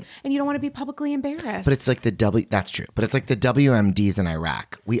don't want to be publicly embarrassed. But it's like that's true. But it's like the WMDs in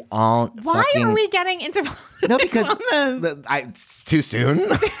Iraq. We all Why are we getting into No, because it's too soon.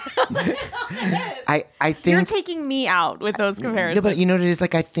 I think you're taking me out with those comparisons. No, but you know what it is?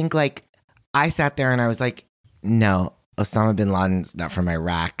 Like, I think like I sat there and I was like, no, Osama bin Laden's not from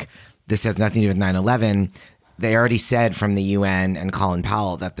Iraq. This has nothing to do with 9/11. They already said from the UN and Colin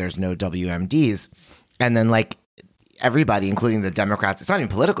Powell that there's no WMDs. And then like everybody, including the Democrats, it's not even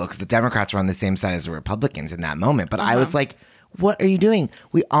political because the Democrats were on the same side as the Republicans in that moment. But I was like, what are you doing?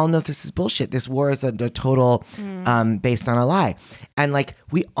 We all know this is bullshit. This war is a total based on a lie. And like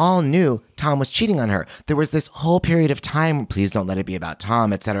we all knew Tom was cheating on her. There was this whole period of time, please don't let it be about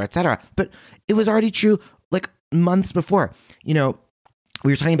Tom, et cetera, et cetera. But it was already true like months before. We were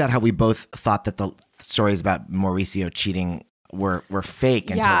talking about how we both thought that the stories about Mauricio cheating were fake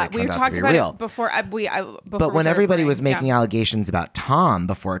until they turned out to be real. Before but when everybody was making allegations about Tom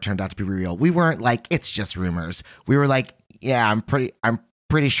before it turned out to be real, we weren't like, it's just rumors. We were like, yeah, I'm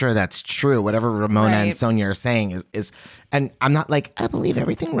pretty sure that's true. Whatever Ramona and Sonia are saying is, and I'm not like, I believe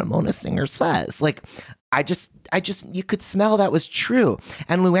everything Ramona Singer says. Like, I just, you could smell that was true.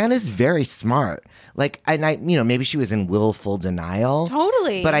 And Luann is very smart. Like, and maybe she was in willful denial.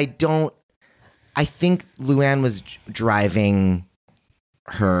 Totally. But I think Luann was driving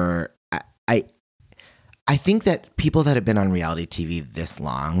her. I think that people that have been on reality TV this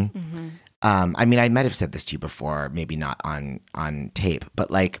long, I mean, I might have said this to you before, maybe not on tape,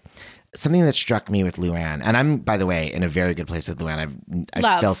 but like something that struck me with Luann, and I'm, by the way, in a very good place with Luann.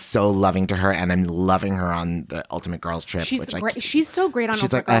 I feel so loving to her, and I'm loving her on the Ultimate Girls Trip. She's great. She's so great on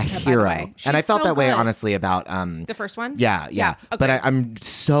She's Ultimate like Girls a Trip, hero. by the way. And I felt so that way, good. honestly, about the first one. Yeah. Okay. But I'm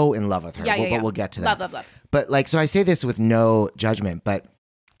so in love with her. But we'll get to that. Love. But like, so I say this with no judgment, but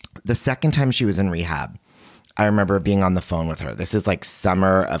the second time she was in rehab, I remember being on the phone with her. This is like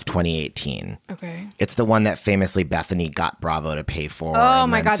summer of 2018. Okay. It's the one that famously Bethany got Bravo to pay for. Oh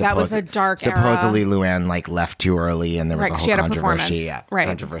my God, that was a dark era. Supposedly Luann like left too early, and there was a whole controversy. Yeah, right.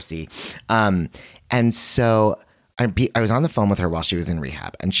 Controversy. And so I was on the phone with her while she was in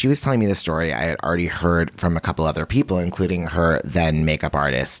rehab, and she was telling me this story I had already heard from a couple other people, including her then makeup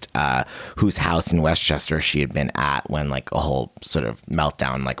artist, whose house in Westchester she had been at when like a whole sort of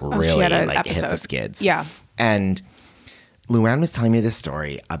meltdown like really like hit the skids. Yeah. And Luann was telling me this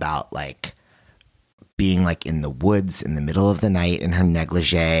story about like being like in the woods in the middle of the night in her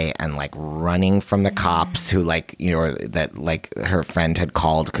negligee and like running from the cops who like, you know, that like her friend had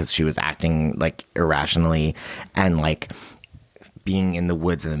called because she was acting like irrationally, and like being in the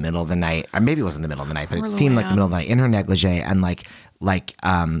woods in the middle of the night. Or maybe it wasn't the middle of the night, but it seemed like the middle of the night in her negligee, and like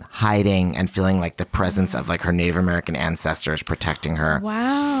hiding and feeling like the presence of like her Native American ancestors protecting her.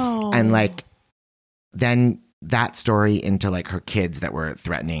 Wow. And like then that story into like her kids that were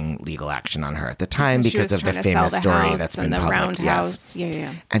threatening legal action on her at the time because of the famous story that's been public. Roundhouse.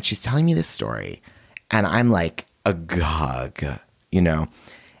 Yeah. And she's telling me this story, and I'm like agog, you know.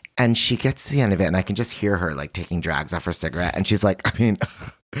 And she gets to the end of it, and I can just hear her like taking drags off her cigarette, and she's like, I mean,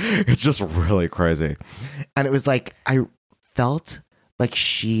 it's just really crazy. And it was like I felt like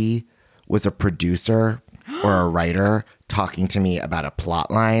she was a producer or a writer talking to me about a plot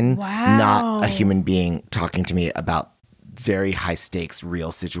line, not a human being talking to me about very high stakes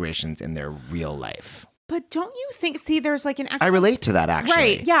real situations in their real life. But don't you think, see, there's like an extra... I relate to that, actually.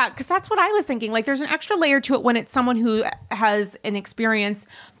 Right, yeah, because that's what I was thinking. Like, there's an extra layer to it when it's someone who has an experience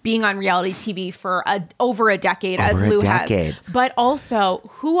being on reality TV for over a decade, as Lou has. But also,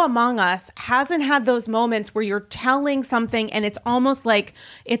 who among us hasn't had those moments where you're telling something and it's almost like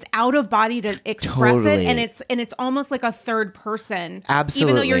it's out of body to express it, and it's almost like a third person.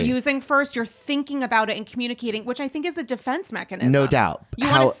 Absolutely. Even though you're using first, you're thinking about it and communicating, which I think is a defense mechanism. No doubt. You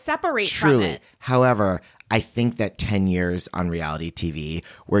want to separate from it. However, I think that 10 years on reality TV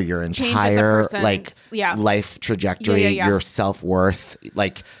where your entire like life trajectory, your self-worth,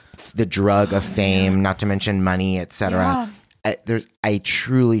 like the drug of fame, not to mention money, etc. I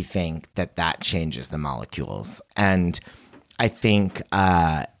truly think that changes the molecules. And I think,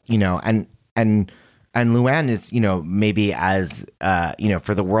 you know, and Luann is, you know, maybe as, you know,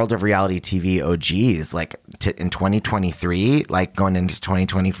 for the world of reality TV OGs, like in 2023, like going into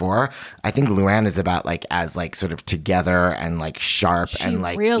 2024, I think Luann is about like as like sort of together and like sharp and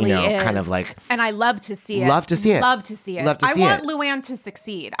like, really you know, is. kind of like. And I love to see it. Love to see it. Love to see it. I want Luann to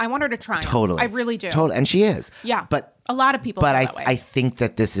succeed. I want her to triumph. Totally. I really do. Totally. And she is. Yeah. But a lot of people. But feel that way. I think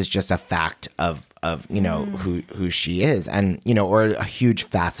that this is just a fact of you know who she is, and you know, or a huge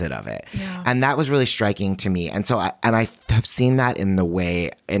facet of it. Yeah. And that was really striking to me. And so I have seen that in the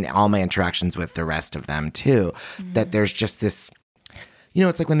way in all my interactions with the rest of them too, that there's just this. You know,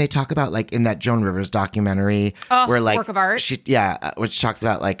 it's like when they talk about like in that Joan Rivers documentary where like work of art. Which talks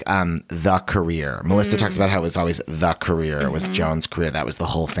about like the career. Melissa talks about how it was always the career with Joan's career. That was the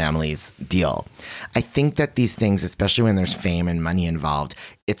whole family's deal. I think that these things, especially when there's fame and money involved,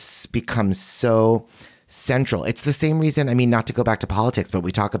 it's become so central. It's the same reason, I mean, not to go back to politics, but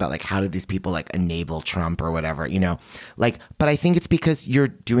we talk about like how did these people like enable Trump or whatever, you know, like, but I think it's because you're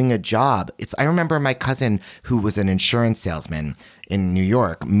doing a job. I remember my cousin who was an insurance salesman in New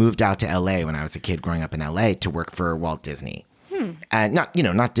York moved out to LA when I was a kid growing up in LA to work for Walt Disney. And not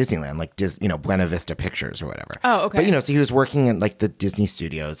Disneyland, like Buena Vista Pictures or whatever. Oh, okay. But you know, so he was working in like the Disney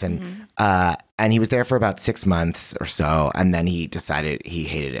studios, and he was there for about 6 months or so, and then he decided he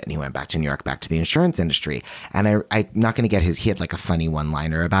hated it, and he went back to New York, back to the insurance industry. And I'm not going to get he had like a funny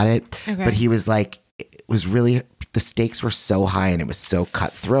one-liner about it, but he was like, it was really, the stakes were so high and it was so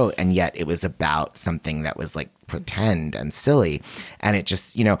cutthroat, and yet it was about something that was like pretend and silly, and it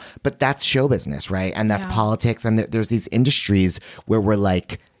just, you know, but that's show business, right? And that's politics, and there's these industries where we're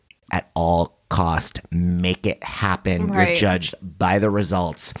like, at all cost, make it happen. Right. You're judged by the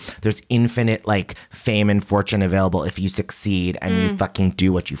results. There's infinite like fame and fortune available if you succeed and you fucking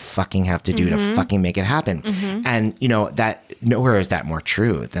do what you fucking have to do to fucking make it happen. And you know, that nowhere is that more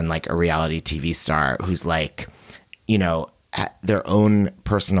true than like a reality TV star who's like, you know, their own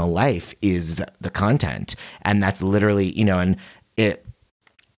personal life is the content. And that's literally, you know, and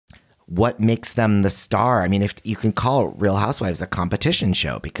what makes them the star. I mean, if you can call Real Housewives a competition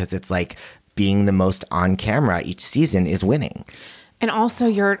show because it's like being the most on camera each season is winning. And also,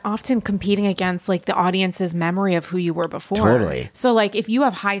 you're often competing against like the audience's memory of who you were before. Totally. So, like, if you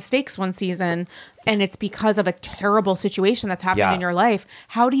have high stakes one season and it's because of a terrible situation that's happened in your life,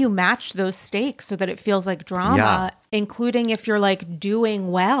 how do you match those stakes so that it feels like drama, including if you're like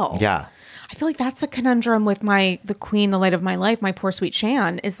doing well? Yeah. I feel like that's a conundrum with the queen, the light of my life, my poor sweet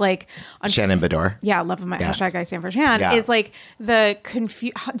Shan, is like Shannon Bedore. Yeah, love of my hashtag I stand for Shan. Is like the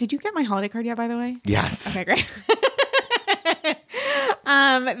Did you get my holiday card yet? By the way, yes. Okay, great.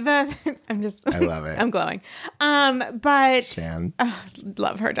 I love it. I'm glowing. But Shan.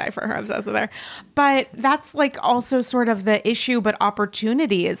 Love her, die for her, obsessed with her. But that's like also sort of the issue, but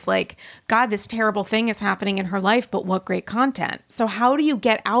opportunity is like, God, this terrible thing is happening in her life, but what great content. So how do you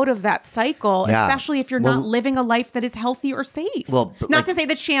get out of that cycle, especially if you're not living a life that is healthy or safe? Well, not to say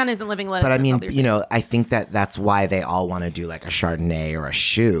that Shan isn't living a life. But I mean, I think that's why they all want to do like a Chardonnay or a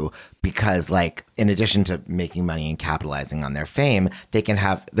shoe, because like in addition to making money and capitalizing on their fame, they can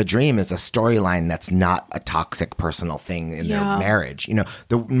have the dream is a storyline that's not a toxic personal thing in their marriage.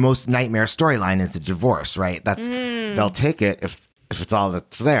 The most nightmare storyline is a divorce, right? That's they'll take it if it's all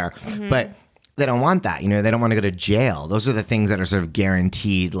that's there. But they don't want that. They don't want to go to jail. Those are the things that are sort of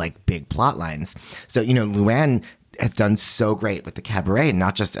guaranteed like big plot lines. So, Luann has done so great with the cabaret,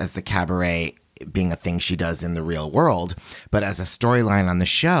 not just as the cabaret being a thing she does in the real world, but as a storyline on the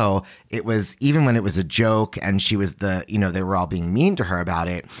show. It was, even when it was a joke and she was they were all being mean to her about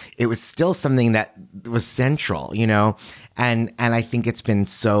it, it was still something that was central, and I think it's been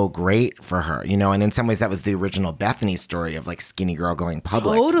so great for her, and in some ways that was the original Bethany story of like skinny girl going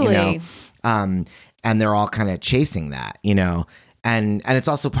public. Totally. And they're all kind of chasing that, and it's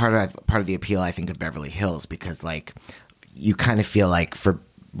also part of the appeal, I think, of Beverly Hills, because like you kind of feel like, for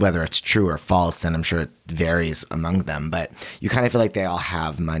whether it's true or false, and I'm sure it varies among them, but you kind of feel like they all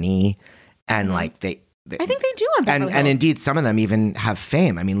have money, and like they I think they do on Beverly Hills. And indeed, some of them even have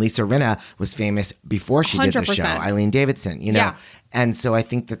fame. I mean, Lisa Rinna was famous before she did the show. 100%. Eileen Davidson, And so I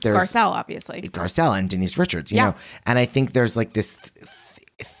think that there's Garcelle, obviously. Garcelle and Denise Richards, you know. And I think there's like this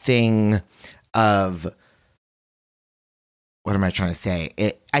thing of, what am I trying to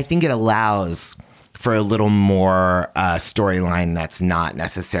say? I think it allows for a little more storyline that's not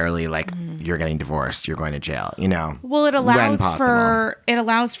necessarily like you're getting divorced, you're going to jail, Well, it allows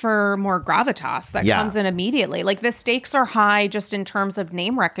for more gravitas that comes in immediately. Like the stakes are high just in terms of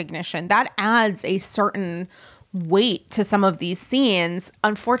name recognition. That adds a certain weight to some of these scenes.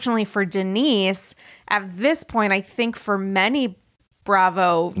 Unfortunately for Denise, at this point, I think for many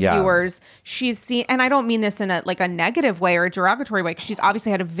Bravo viewers, she's seen, and I don't mean this in a negative way or a derogatory way, because she's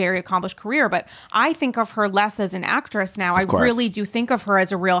obviously had a very accomplished career, but I think of her less as an actress now. I really do think of her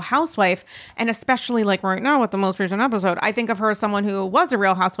as a real housewife, and especially like right now with the most recent episode, I think of her as someone who was a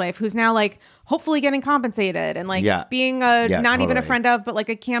real housewife who's now like hopefully getting compensated and like being even a friend of, but like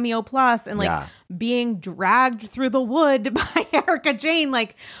a cameo plus, and like being dragged through the wood by Erica Jane,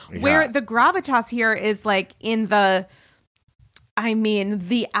 like where the gravitas here is like in the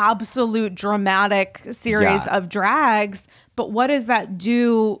absolute dramatic series of drags. But what does that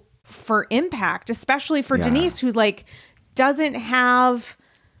do for impact, especially for Denise, who's like doesn't have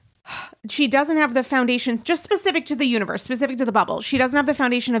the foundations just specific to the universe, specific to the bubble. She doesn't have the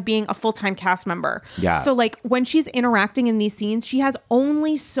foundation of being a full-time cast member. So like when she's interacting in these scenes, she has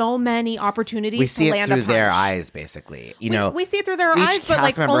only so many opportunities to land a punch. We see it through their eyes, basically. We see it through their eyes, but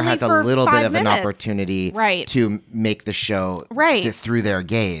like cast member only has for a little bit of an minutes. Opportunity to make the show through their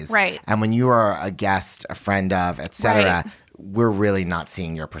gaze. And when you are a guest, a friend of, etc., we're really not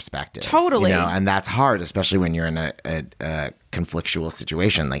seeing your perspective. Totally. And that's hard, especially when you're in a conflictual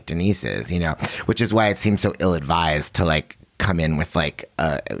situation like Denise is, which is why it seems so ill-advised to like come in with like,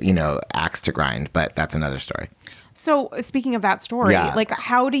 axe to grind. But that's another story. So speaking of that story, like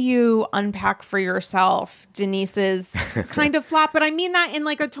how do you unpack for yourself Denise's kind of flop? But I mean that in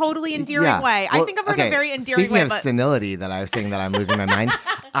like a totally endearing way. Well, I think of her in a very endearing way. Speaking of senility that I was saying that I'm losing my mind,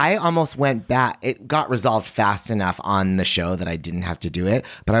 I almost went back. It got resolved fast enough on the show that I didn't have to do it.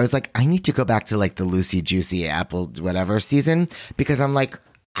 But I was like, I need to go back to like the Lucy Juicy Apple whatever season, because I'm like,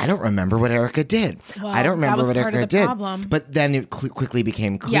 I don't remember what Erica did. Well, I don't remember what Erica did. Problem. But then it quickly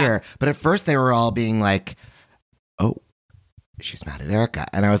became clear. But at first they were all being like, oh, she's mad at Erica.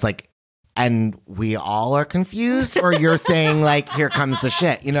 And I was like, and we all are confused? Or you're saying like, here comes the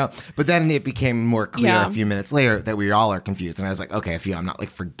shit, But then it became more clear a few minutes later that we all are confused. And I was like, okay, I'm not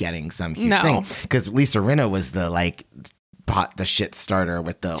like forgetting some huge thing. Because Lisa Rinna was the like the shit starter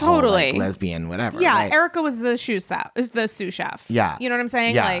with the whole Totally. like, lesbian whatever. Yeah, right? Erica was the sous chef. Yeah. You know what I'm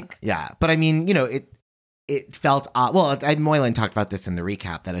saying? Yeah, Like, yeah. But I mean, you know, it felt odd. Well, Moylan talked about this in the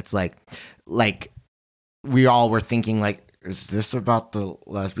recap that it's like we all were thinking like, is this about the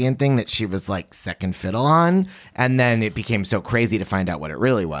lesbian thing that she was like second fiddle on? And then it became so crazy to find out what it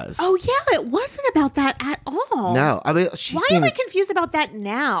really was. oh yeah, it wasn't about that at all. No, I mean, Why am I confused about that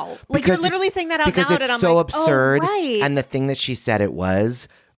now? Like, you're literally saying that out because loud, it's and I'm so like, absurd. oh, right. And the thing that she said it was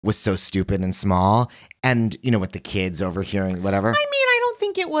so stupid and small. And you know, with the kids overhearing whatever. I mean, I don't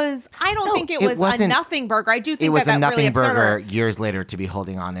think it was a nothing burger. I do think it was that a nothing really upset burger her. years later to be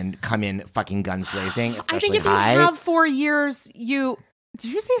holding on and come in fucking guns blazing, especially I think if high. you have 4 years, did you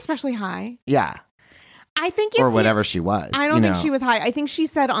say especially high? Yeah. I think or whatever she was. I don't think she was high. I think she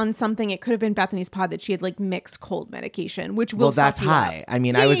said on something, it could have been Bethany's pod, that she had like mixed cold medication, which will that's fuck you high. up. I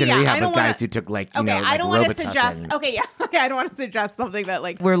mean, I was in rehab with guys who took like, you know, I like don't want to Robitussin. suggest. Okay, yeah. Okay, I don't want to suggest something that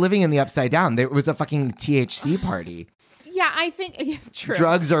like we're living in the upside down. There was a fucking THC party. Yeah, I think true.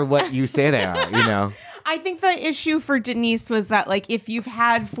 Drugs are what you say they are, you know. I think the issue for Denise was that like if you've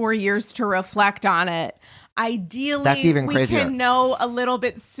had 4 years to reflect on it, ideally that's even crazier. We can know a little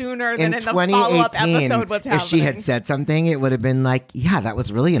bit sooner than in the 2018, follow-up episode what's happening. If she had said something, it would have been like, yeah, that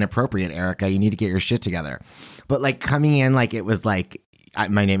was really inappropriate, Erica. You need to get your shit together. But like coming in like it was like,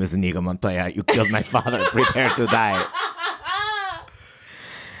 my name is Inigo Montoya. You killed my father. Prepare to die.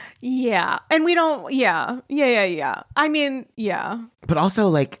 Yeah. And we don't, yeah. I mean, yeah. But also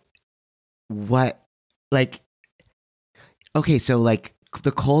like, what, like, okay, so like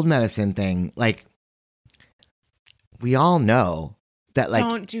the cold medicine thing, like, we all know that like.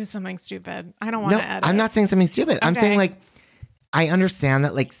 Don't do something stupid. I don't want to edit. I'm not saying something stupid. Okay. I'm saying like, I understand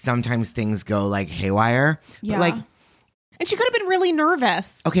that like sometimes things go like haywire. Yeah. But, like, and she could have been really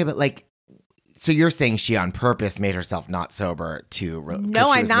nervous. Okay, but like, so you're saying she on purpose made herself not sober to?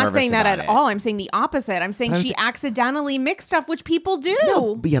 No, I'm not saying that at all. I'm saying the opposite. I'm saying she accidentally mixed stuff, which people do.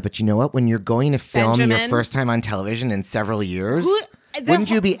 No, but you know what? When you're going to film your first time on television in several years,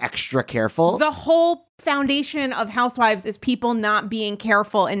 wouldn't you be extra careful? The whole foundation of Housewives is people not being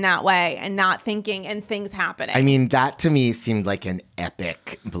careful in that way and not thinking and things happening. I mean, that to me seemed like an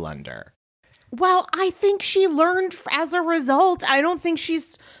epic blunder. Well, I think she learned as a result. I don't think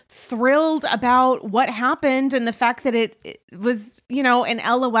she's thrilled about what happened and the fact that it was, you know, an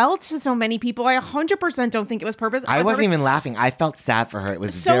LOL to so many people. I 100% don't think it was purpose. I wasn't even laughing. I felt sad for her. It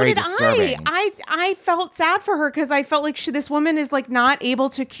was very disturbing. I felt sad for her because I felt like this woman is like not able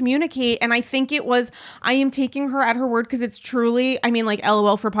to communicate. And I think it was, I am taking her at her word because it's truly, I mean, like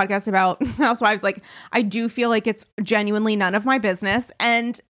LOL for podcasts about Housewives. Like, I do feel like it's genuinely none of my business.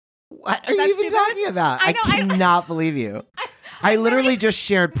 And what are you even talking about? I cannot believe you. I literally just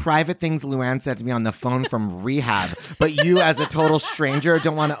shared private things Luann said to me on the phone from rehab, but you as a total stranger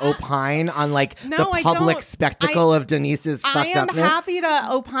don't want to opine on like the public spectacle of Denise's fucked upness? I am happy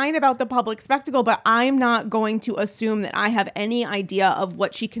to opine about the public spectacle, but I'm not going to assume that I have any idea of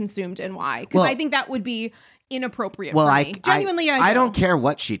what she consumed and why, because I think that would be inappropriate for me. Genuinely, I don't care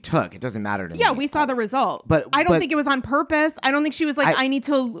what she took. It doesn't matter to me. Yeah, we saw the result. But I don't think it was on purpose. I don't think she was like, I need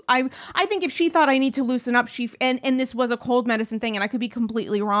to, I think if she thought I need to loosen up, and this was a cold medicine thing, and I could be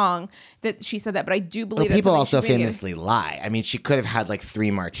completely wrong that she said that, but I do believe that people also famously lie. I mean, she could have had like 3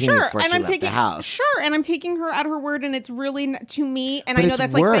 martinis before she left the house. Sure, and I'm taking her at her word, and it's really, to me, and but I know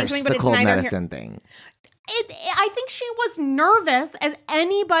that's like saying something, but the it's cold neither medicine thing. I think she was nervous as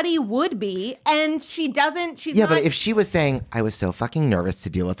anybody would be, and she's not. But if she was saying, I was so fucking nervous to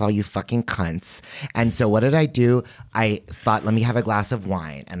deal with all you fucking cunts, and so what did I do? I thought, let me have a glass of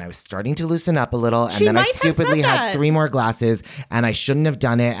wine, and I was starting to loosen up a little, and then I stupidly had 3 more glasses, and I shouldn't have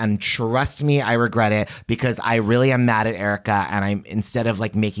done it, and trust me, I regret it, because I really am mad at Erica, and I'm, instead of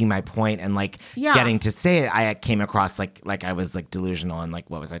like making my point and like getting to say it, I came across like I was like delusional, and like,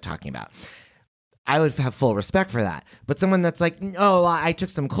 what was I talking about? I would have full respect for that. But someone that's like, oh, I took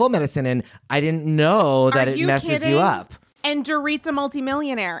some cold medicine and I didn't know that it messes you up. And Dorit's a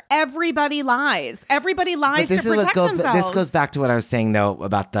multimillionaire. Everybody lies. Everybody lies to protect themselves. This goes back to what I was saying, though,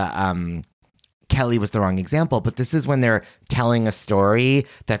 about the Kelly was the wrong example. But this is when they're telling a story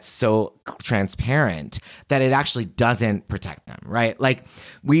that's so transparent that it actually doesn't protect them, right? Like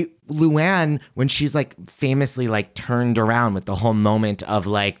Luann, when she's like famously like turned around with the whole moment of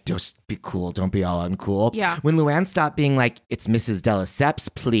like, just be cool, don't be all uncool. Yeah. When Luann stopped being like, it's Mrs. de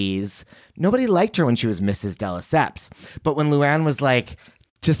Lesseps, please. Nobody liked her when she was Mrs. de Lesseps. But when Luann was like,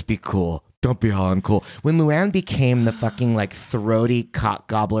 just be cool, don't be all uncool. When Luann became the fucking like throaty cock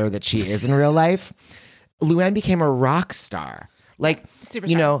gobbler that she is in real life, Luann became a rock star. Like, Super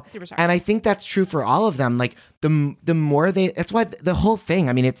you shy. know, Super shy. and I think that's true for all of them. Like the more that's why the whole thing,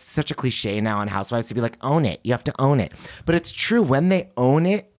 I mean, it's such a cliche now on Housewives to be like, own it. You have to own it. But it's true. When they own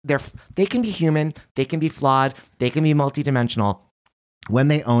it, they can be human. They can be flawed. They can be multidimensional. When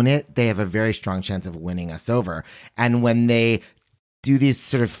they own it, they have a very strong chance of winning us over. And when they do these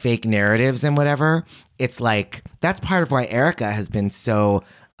sort of fake narratives and whatever, it's like, that's part of why Erica has been so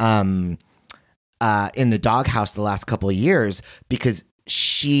in the doghouse the last couple of years, because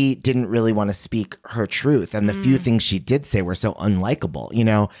she didn't really want to speak her truth. And the few things she did say were so unlikable, you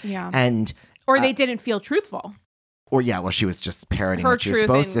know? Yeah. And or they didn't feel truthful. Or well, she was just parroting Her what she was truth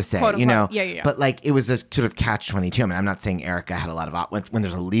supposed to and say, quote, you know? unquote. Yeah. But like, it was a sort of catch-22. I mean, I'm not saying Erica had a lot of, when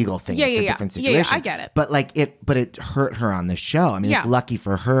there's a legal thing, it's a different situation. Yeah, I get it. But like, it hurt her on the show. I mean, it's lucky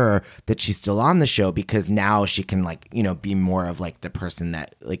for her that she's still on the show, because now she can like, you know, be more of like the person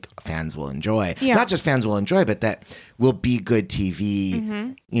that like fans will enjoy. Yeah. Not just fans will enjoy, but that will be good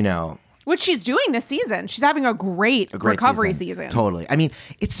TV, you know. Which she's doing this season. She's having a great recovery season. Totally. I mean,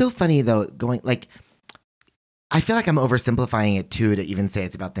 it's so funny though, going like, I feel like I'm oversimplifying it too to even say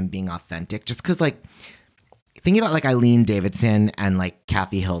it's about them being authentic, just because like thinking about like Eileen Davidson and like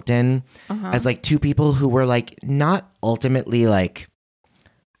Kathy Hilton as like two people who were like not ultimately like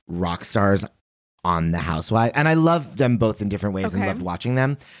rock stars on The Housewives. And I love them both in different ways and loved watching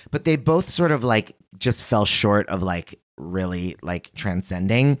them, but they both sort of like just fell short of like really like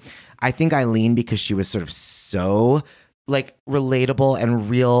transcending. I think Eileen, because she was sort of so like relatable and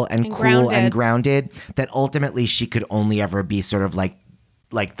real and cool grounded. And grounded, that ultimately she could only ever be sort of like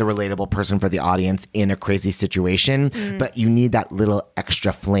the relatable person for the audience in a crazy situation. But you need that little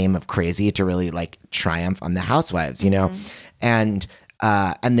extra flame of crazy to really like triumph on The Housewives, you know? And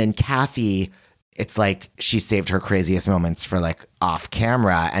then Kathy, it's like she saved her craziest moments for like off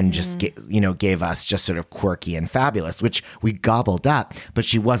camera and just gave us just sort of quirky and fabulous, which we gobbled up, but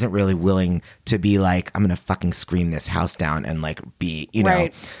she wasn't really willing to be like, I'm going to fucking scream this house down and like be, you know,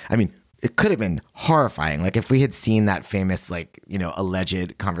 I mean, it could have been horrifying. Like if we had seen that famous, like, you know,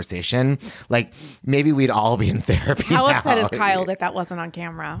 alleged conversation, like maybe we'd all be in therapy. How upset is Kyle that wasn't on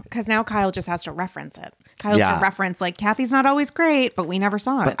camera? Because now Kyle just has to reference it. Kyle's to reference like, Kathy's not always great, but we never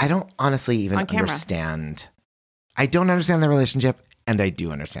saw it. But I don't honestly even understand. I don't understand the relationship, and I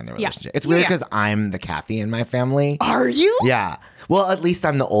do understand the relationship. It's weird because I'm the Kathy in my family. Are you? Yeah. Well, at least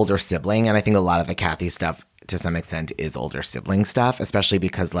I'm the older sibling, and I think a lot of the Kathy stuff to some extent is older sibling stuff, especially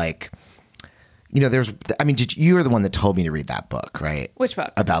because like, you know, you were the one that told me to read that book, right? Which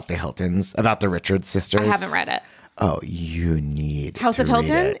book? About the Hiltons, about the Richards sisters. I haven't read it. Oh, you need House of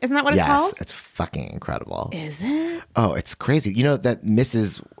Hilton? Isn't that what it's called? Yes, it's fucking incredible. Is it? Oh, it's crazy. You know that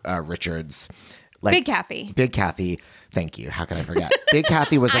Mrs. Richards, like Big Kathy. Thank you. How can I forget? Big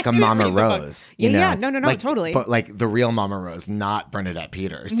Kathy was like a Mama Rose. You know? Yeah. No, like, totally. But like the real Mama Rose, not Bernadette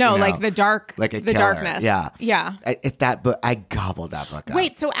Peters. No, you know? like the dark, like the darkness. Yeah. Yeah. That book, I gobbled that book up.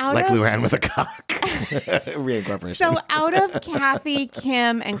 Wait, so like Luann with a cock. Reincorporation. So out of Kathy,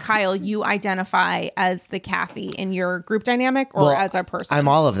 Kim, and Kyle, you identify as the Kathy in your group dynamic or as a person? I'm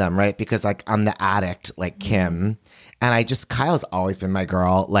all of them, right? Because like I'm the addict, like Kim. And Kyle's always been my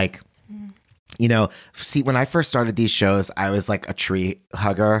girl. Like, you know, see, when I first started these shows, I was like a tree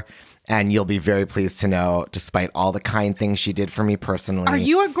hugger. And you'll be very pleased to know, despite all the kind things she did for me personally. Are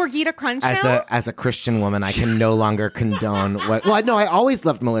you a Gorgita Crunch now? As a Christian woman, I can no longer condone what... Well, no, I always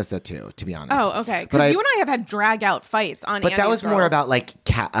loved Melissa, too, to be honest. Oh, okay. Because you and I have had drag-out fights on But Andy's that was Girls. more about, like,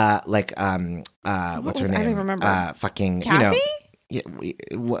 what's her name? I don't remember. Fucking, Kathy? You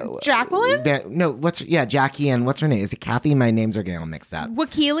know... Jacqueline? Jackie and what's her name? Is it Kathy? My names are getting all mixed up.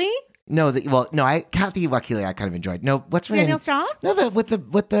 Wakili? No, Kathy Wakili I kind of enjoyed. No, what's her Daniel name? Staub? No,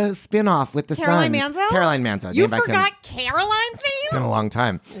 with the spin-off with the Caroline sons. Manzo? Caroline Manzo. You forgot Caroline's name? It's been a long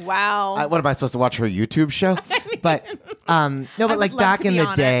time. Wow. What am I supposed to watch her YouTube show? But but like back in the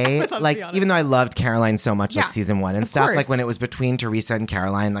day, like even though I loved Caroline so much, like season 1 and stuff, like when it was between Teresa and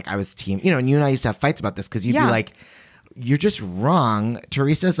Caroline, like I was team, you know, and you and I used to have fights about this because you'd be like, you're just wrong.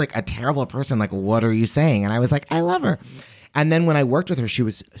 Teresa's like a terrible person. Like, what are you saying? And I was like, I love her. And then when I worked with her, she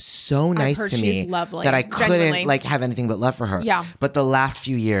was so nice to me that I couldn't like have anything but love for her. Yeah. But the last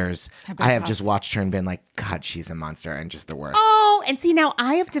few years, I have just watched her and been like, God, she's a monster and just the worst. Oh, and see, now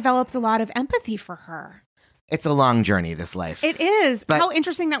I have developed a lot of empathy for her. It's a long journey, this life. It is. But how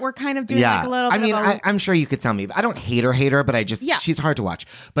interesting that we're kind of doing like a little bit of I'm sure you could tell me. I don't hate her, but I just, she's hard to watch.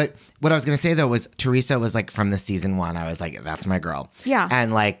 But what I was going to say, though, was Teresa was like from the season 1. I was like, that's my girl. Yeah.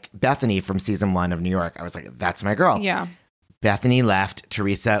 And like Bethany from season 1 of New York, I was like, that's my girl. Yeah. Bethany left.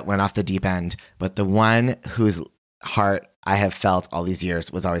 Teresa went off the deep end. But the one who's heart I have felt all these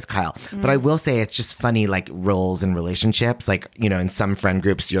years was always Kyle. But I will say it's just funny, like roles and relationships. Like, you know, in some friend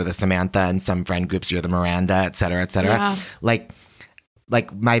groups, you're the Samantha, and some friend groups, you're the Miranda, et cetera, et cetera. Yeah.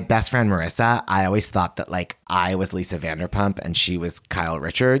 Like my best friend Marissa, I always thought that like I was Lisa Vanderpump and she was Kyle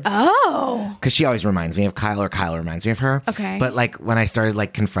Richards. Oh. Because she always reminds me of Kyle or Kyle reminds me of her. Okay. But like when I started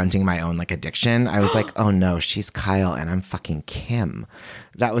like confronting my own like addiction, I was like, oh no, she's Kyle and I'm fucking Kim.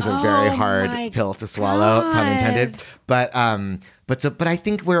 That was a very hard pill to swallow, pun intended. But I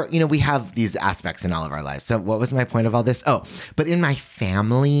think we have these aspects in all of our lives. So what was my point of all this? Oh, but in my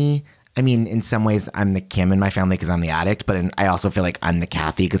family, I mean, in some ways, I'm the Kim in my family because I'm the addict, but I also feel like I'm the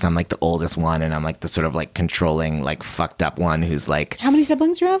Kathy because I'm like the oldest one and I'm like the sort of like controlling, like fucked up one who's like... How many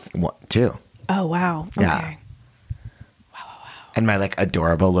siblings do you have? Two. Oh, wow. Okay. Yeah. Wow. And my like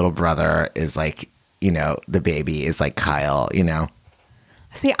adorable little brother is like, you know, the baby is like Kyle, you know?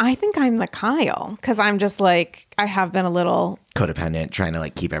 See, I think I'm the Kyle because I'm just like, I have been a little... codependent, trying to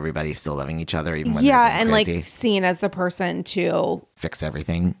like keep everybody still loving each other even when yeah, they're and crazy. like seen as the person to fix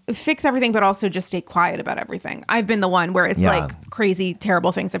everything, but also just stay quiet about everything. I've been the one where it's like crazy,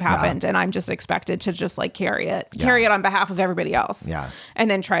 terrible things have happened, and I'm just expected to just like carry it on behalf of everybody else,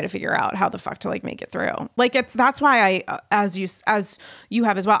 and then try to figure out how the fuck to like make it through. Like that's why I, as you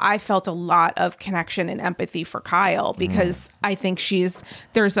have as well, I felt a lot of connection and empathy for Kyle because I think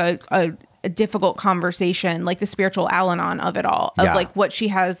there's a difficult conversation, like the spiritual Al-Anon of it all, of like what she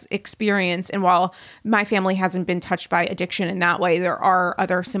has experienced. And while my family hasn't been touched by addiction in that way, there are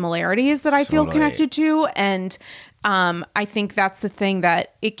other similarities that I feel connected to. And I think that's the thing,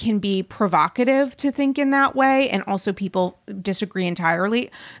 that it can be provocative to think in that way. And also people disagree entirely.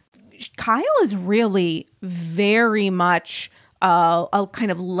 Kyle is really very much a kind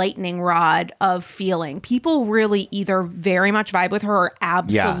of lightning rod of feeling. People really either very much vibe with her or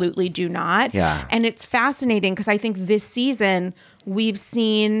absolutely do not. Yeah. And it's fascinating because I think this season we've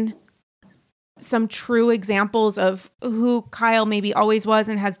seen some true examples of who Kyle maybe always was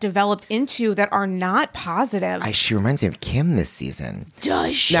and has developed into that are not positive. She reminds me of Kim this season.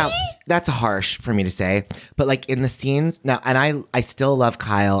 Does she? Now, that's harsh for me to say, but like in the scenes now, and I still love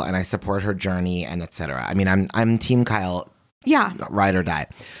Kyle and I support her journey and etc. I mean, I'm team Kyle. Yeah. Ride or die.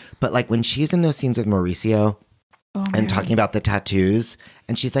 But like when she's in those scenes with Mauricio and talking about the tattoos,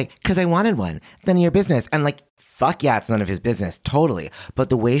 and she's like, because I wanted one, none of your business. And like, fuck yeah, it's none of his business. Totally. But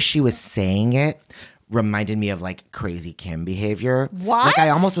the way she was saying it reminded me of like crazy Kim behavior. What? Like I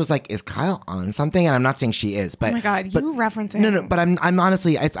almost was like, is Kyle on something? And I'm not saying she is, but oh my God, you referencing. No, but I'm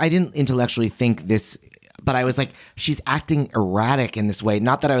honestly, I didn't intellectually think this. But I was like, she's acting erratic in this way.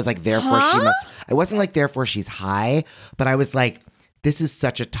 Not that I was like, therefore she must. I wasn't like, therefore she's high. But I was like, this is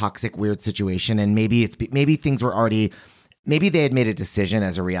such a toxic, weird situation. And maybe things were already. Maybe they had made a decision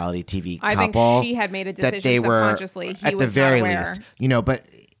as a reality TV couple. I think she had made a decision that they subconsciously. Were, he at was the very not aware. least, you know. But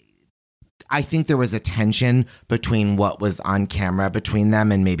I think there was a tension between what was on camera between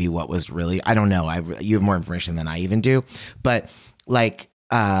them and maybe what was really. I don't know. You have more information than I even do. But like,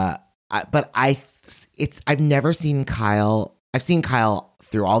 I've never seen Kyle. I've seen Kyle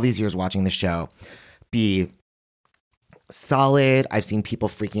through all these years watching the show be solid. I've seen people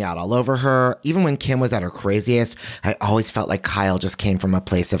freaking out all over her. Even when Kim was at her craziest, I always felt like Kyle just came from a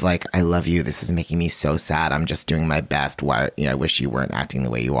place of like, I love you. This is making me so sad. I'm just doing my best. Why, I wish you weren't acting the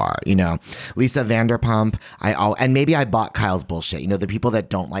way you are. Lisa Vanderpump. And maybe I bought Kyle's bullshit. The people that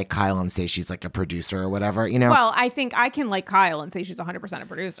don't like Kyle and say she's like a producer or whatever. Well, I think I can like Kyle and say she's 100% a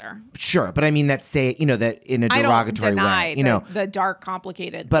producer. Sure, but I mean that that in a derogatory way. I don't deny the dark,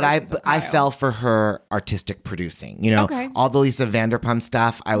 complicated. But I fell for her artistic producing. Okay. All the Lisa Vanderpump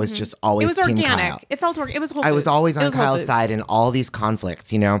stuff, I was just always it was team Kyle. Organic. It felt organic. It was Whole Foods. I was always on Kyle's side in all these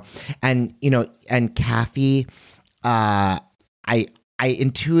conflicts, and Kathy, I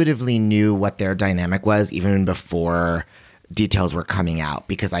intuitively knew what their dynamic was even before details were coming out,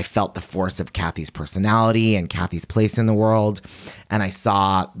 because I felt the force of Kathy's personality and Kathy's place in the world. And I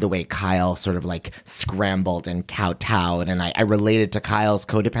saw the way Kyle sort of like scrambled and kowtowed. And I related to Kyle's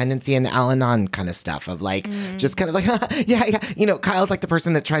codependency and Al-Anon kind of stuff of like, just kind of like, yeah. Kyle's like the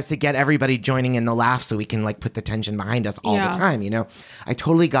person that tries to get everybody joining in the laugh so we can like put the tension behind us all the time. I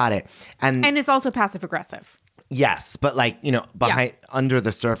totally got it. And it's also passive aggressive. Yes, but like, behind under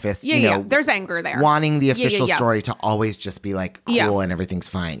the surface, there's anger there. Wanting the official story to always just be like cool and everything's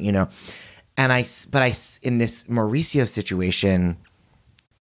fine, And I in this Mauricio situation,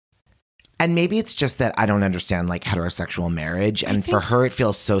 and maybe it's just that I don't understand like heterosexual marriage, and for her it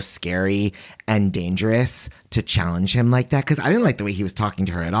feels so scary and dangerous to challenge him like that, because I didn't like the way he was talking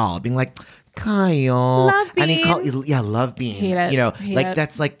to her at all, being like, Kyle. Love And he Bean. Love Bean. Hate it. You know, Hate like it.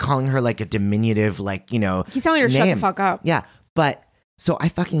 that's like calling her like a diminutive, like, you know, He's telling her to shut name. the fuck up. Yeah. But so I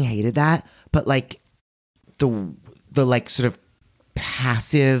fucking hated that. But like the like sort of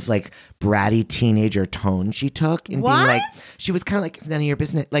passive, like bratty teenager tone she took and being like, she was kind of like, none of your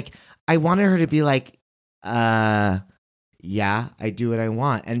business. Like I wanted her to be like, yeah, I do what I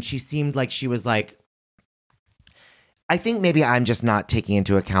want. And she seemed like she was like, I think maybe I'm just not taking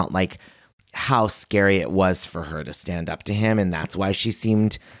into account like how scary it was for her to stand up to him. And that's why she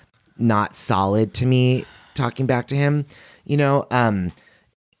seemed not solid to me talking back to him, you know?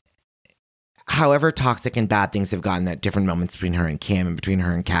 However toxic and bad things have gotten at different moments between her and Kim and between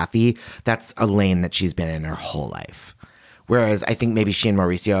her and Kathy, that's a lane that she's been in her whole life. Whereas I think maybe she and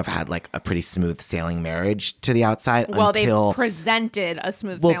Mauricio have had like a pretty smooth sailing marriage to the outside. Well, until, they've presented a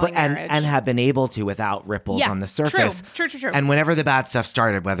smooth sailing marriage. And have been able to without ripples on the surface. True. And whenever the bad stuff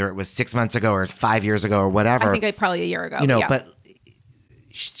started, whether it was 6 months ago or 5 years ago or whatever. I think like probably a year ago. You know, yeah. but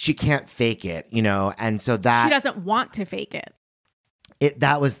she can't fake it, you know? And so that... She doesn't want to fake it.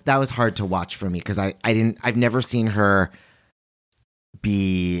 That was hard to watch for me because I've never seen her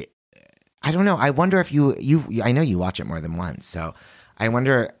be... I don't know. I wonder if I know you watch it more than once, so I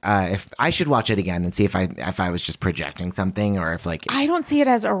wonder if I should watch it again and see if I was just projecting something or if like I don't see it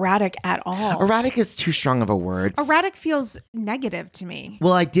as erratic at all. Erratic is too strong of a word. Erratic feels negative to me.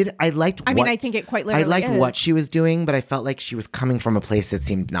 Well, I liked. I mean, I think it quite literally. I liked is. what she was doing, but I felt like she was coming from a place that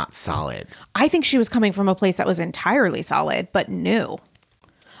seemed not solid. I think she was coming from a place that was entirely solid, but new.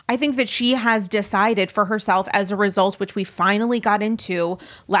 I think that she has decided for herself as a result, which we finally got into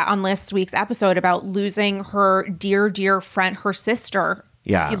on last week's episode about losing her dear, dear friend, her sister,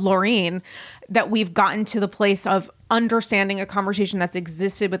 Laureen, that we've gotten to the place of understanding a conversation that's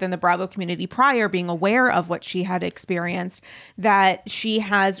existed within the Bravo community prior, being aware of what she had experienced, that she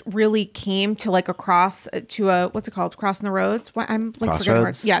has really came to like what's it called? Crossing the roads? I'm like forgetting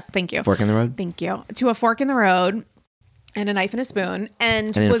words. Yes, thank you. Fork in the road? Thank you. To a fork in the road. And a knife and a spoon.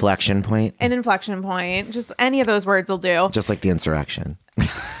 And an inflection point. An inflection point. Just any of those words will do. Just like the insurrection.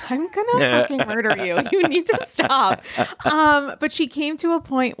 I'm going to fucking murder you. You need to stop. But she came to a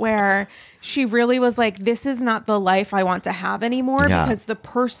point where she really was like, this is not the life I want to have anymore. Yeah. Because the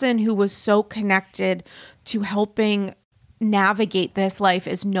person who was so connected to helping navigate this life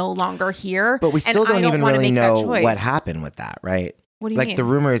is no longer here. But we still don't even really know what what happened with that, right? What do you mean? Like the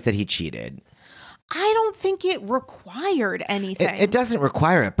rumor is that he cheated. I don't think it required anything. It doesn't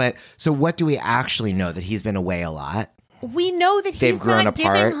require it. But so what do we actually know? That he's been away a lot? We know that he's not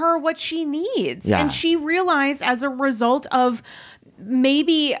giving her what she needs. Yeah. And she realized as a result of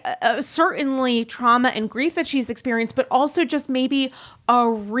maybe certainly trauma and grief that she's experienced, but also just maybe a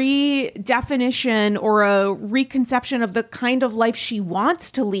redefinition or a reconception of the kind of life she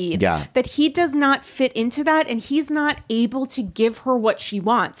wants to lead. Yeah. That he does not fit into that and he's not able to give her what she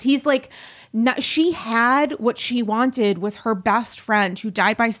wants. He's like... she had what she wanted with her best friend who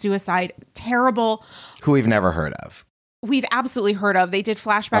died by suicide. Terrible. Who we've never heard of. We've absolutely heard of. They did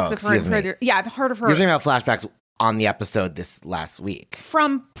flashbacks of her. Yeah, I've heard of her. You're talking about flashbacks on the episode this last week.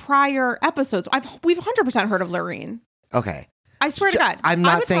 From prior episodes. We've 100% heard of Laureen. Okay. I swear to God. I'm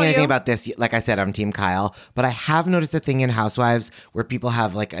not saying anything about this. Like I said, I'm Team Kyle. But I have noticed a thing in Housewives where people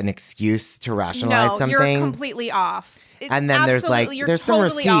have like an excuse to rationalize something. You're completely off. And then there's some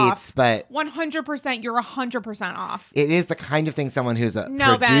receipts, off. but 100%, you're 100% off. It is the kind of thing someone who's a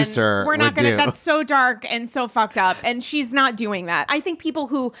producer Ben, we're not would do. That's so dark and so fucked up, and she's not doing that. I think people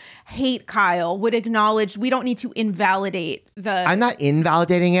who hate Kyle would acknowledge we don't need to invalidate the. I'm not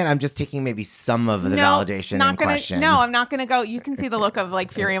invalidating it. I'm just taking maybe some of the validation in question. No, I'm not going to go. You can see the look of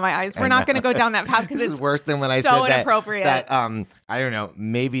like fury in my eyes. We're not going to go down that path because it's worse than when so I said inappropriate. that I don't know.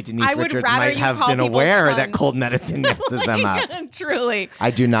 Maybe Denise Richards might have been people aware cunts. that cold medicine messes them up. Truly.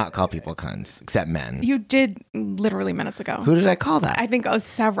 I do not call people cunts, except men. You did literally minutes ago. Who did I call that? I think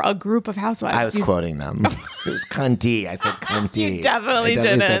a group of housewives. I was quoting them. It was cunty. I said cunty. You definitely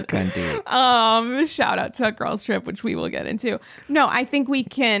didn't. Said cunty. Shout out to Girls Trip, which we will get into. No, I think we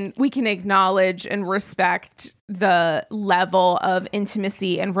can acknowledge and respect the level of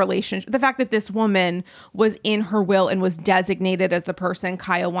intimacy and relationship. The fact that this woman was in her will and was designated as the person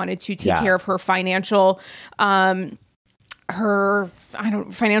Kyle wanted to take care of her financial her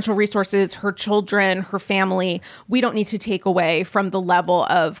financial resources, her children, her family, we don't need to take away from the level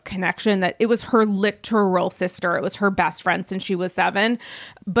of connection that it was her literal sister. It was her best friend since she was 7.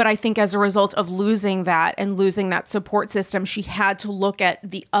 But I think as a result of losing that and losing that support system, she had to look at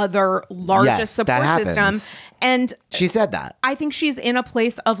the other largest support system. And she said that. I think she's in a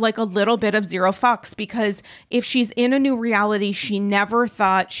place of like a little bit of zero fucks, because if she's in a new reality she never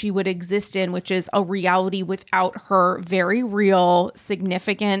thought she would exist in, which is a reality without her very real,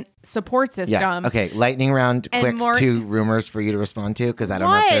 significant support system. Yes. Okay. Lightning round, quick, 2 rumors for you to respond to, because I don't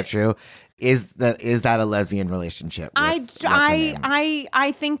know if they're true. Is that a lesbian relationship? I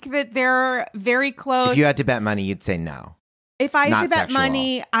think that they're very close. If you had to bet money, you'd say no. If I had to bet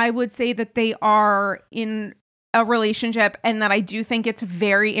money, I would say that they are in a relationship, and that I do think it's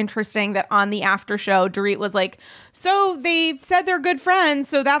very interesting that on the after show, Dorit was like, so they said they're good friends,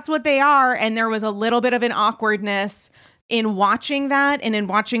 so that's what they are. And there was a little bit of an awkwardness in watching that and in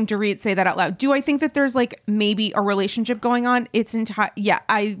watching Dorit say that out loud. Do I think that there's like maybe a relationship going on? Yeah,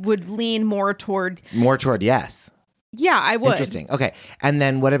 I would lean more toward yes. Yeah, I would. Interesting. Okay. And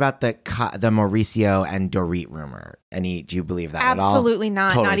then what about the Mauricio and Dorit rumor? Do you believe that at all? Absolutely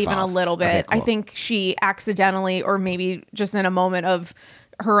not. Totally not even false. a little bit. Okay, cool. I think she accidentally, or maybe just in a moment of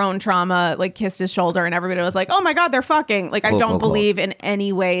her own trauma, like kissed his shoulder and everybody was like, oh my God, they're fucking. Like, I don't believe in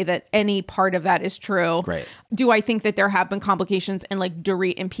any way that any part of that is true. Great. Do I think that there have been complications in like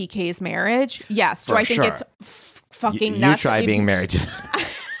Dorit and PK's marriage? Yes. Do I think it's fucking nuts? You try being married to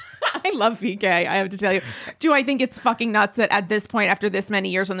I love PK, I have to tell you. Do I think it's fucking nuts that at this point, after this many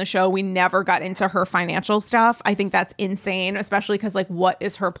years on the show, we never got into her financial stuff? I think that's insane, especially because, like, what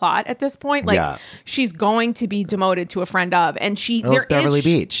is her plot at this point? Like, she's going to be demoted to a friend of, and there Beverly is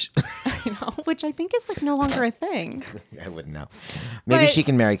Beach. You know, which I think is, like, no longer a thing. I wouldn't know. Maybe she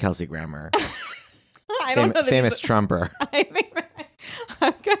can marry Kelsey Grammer. I don't know. Famous Trumper. I think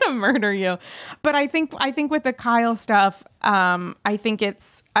I'm gonna murder you. But I think with the Kyle stuff, I think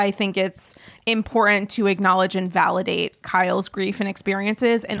it's important to acknowledge and validate Kyle's grief and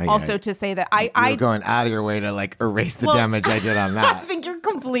experiences, and also to say that you're going out of your way to like erase the damage I did on that. I think you're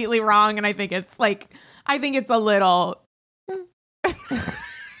completely wrong, and I think it's a little.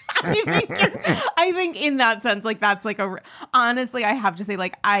 I think in that sense, like that's like honestly, I have to say,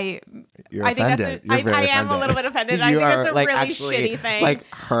 like You're I think offended. that's I am a little bit offended. I think it's a really shitty thing. Like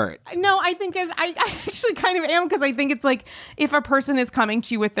hurt. No, I think I actually kind of am, because I think it's like if a person is coming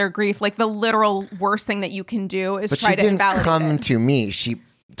to you with their grief, like the literal worst thing that you can do is try to invalidate it. But she didn't come to me. She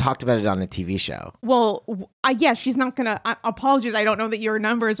talked about it on a TV show. Well, she's not gonna. Apologies, I don't know that your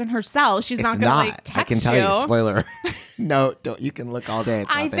number is in her cell. She's not gonna like text you. I can tell you. Spoiler. No, don't. You can look all day.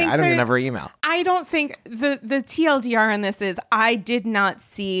 It's not there. I don't even have her email. I don't think the TLDR on this is I did not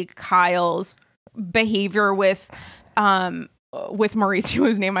see Kyle's behavior with Mauricio,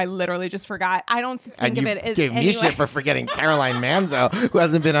 whose name I literally just forgot. I don't think of it as gave me shit for forgetting Caroline Manzo, who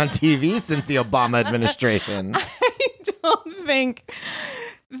hasn't been on TV since the Obama administration. I don't think.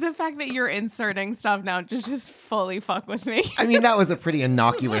 The fact that you're inserting stuff now just fully fuck with me. I mean, that was a pretty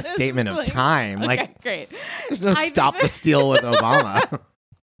innocuous statement of time. Okay, like, great. There's no stop the steal with Obama.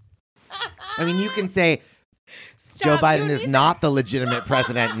 I mean, you can say Joe Biden is not the legitimate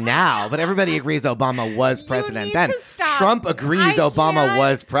president now, but everybody agrees Obama was president then. Trump agrees Obama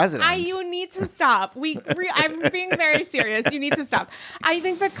was president. You need to stop. I'm being very serious. You need to stop. I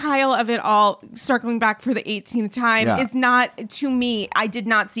think the Kyle of it all, circling back for the 18th time, is not, to me, I did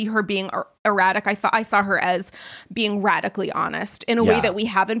not see her being erratic. I saw her as being radically honest in a way that we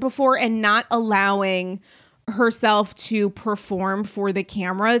haven't before, and not allowing herself to perform for the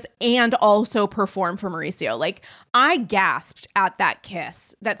cameras and also perform for Mauricio. Like, I gasped at that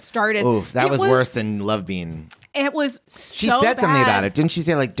kiss that started. Oof, that was worse than Love Bean. It was She said something about it. Didn't she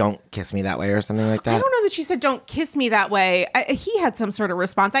say, like, don't kiss me that way or something like that? I don't know that she said, don't kiss me that way. He had some sort of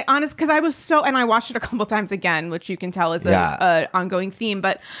response. Because I was and I watched it a couple times again, which you can tell is a ongoing theme.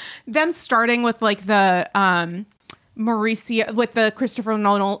 But them starting with, like, the Mauricio, with the Christopher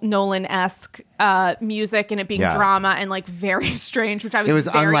Nolan-esque music, and it being drama and, like, very strange, which I was very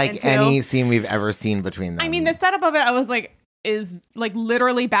into. It was unlike any scene we've ever seen between them. I mean, the setup of it, I was like, is like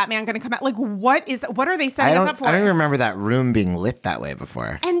literally Batman going to come out? Like, what are they setting us up for? I don't remember that room being lit that way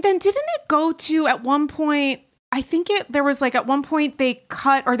before. And then didn't it go to, at one point, I think there was like, at one point they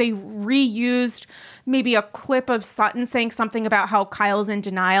cut or they reused maybe a clip of Sutton saying something about how Kyle's in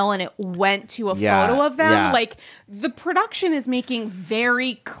denial, and it went to a photo of them. Yeah. Like, the production is making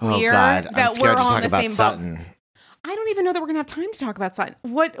very clear that we're all on the same boat. I don't even know that we're going to have time to talk about Sutton.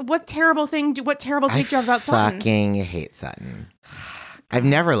 What terrible take do you have about Sutton? I fucking hate Sutton. I've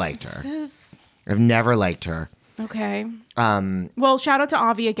never liked her. I've never liked her. Okay. Well, shout out to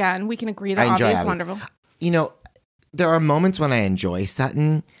Avi again. We can agree that Avi is wonderful. You know, there are moments when I enjoy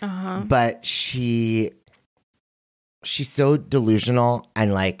Sutton, but she's so delusional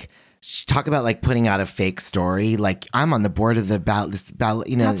and like talk about like putting out a fake story. Like I'm on the board of this ballot.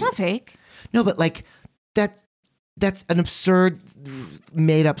 You know, that's not fake. No, but like that's an absurd,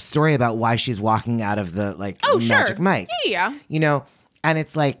 made up story about why she's walking out of the like Magic Mike. Yeah. You know, and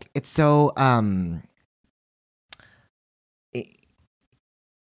it's like it's so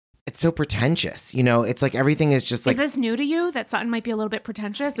it's so pretentious, you know. It's like everything is just like. Is this new to you that Sutton might be a little bit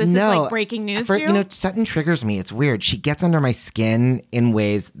pretentious? This is like breaking news to you? You know, Sutton triggers me. It's weird. She gets under my skin in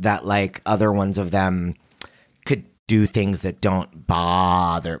ways that like other ones of them could do things that don't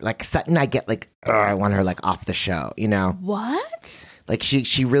bother. Like Sutton, I get like, I want her like off the show, you know. What? Like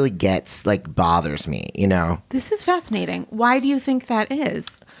she really gets like bothers me, you know. This is fascinating. Why do you think that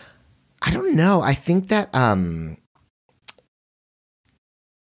is? I don't know. I think that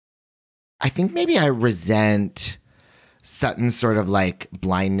I think maybe I resent Sutton's sort of like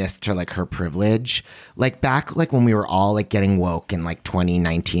blindness to like her privilege. Like back like when we were all like getting woke in like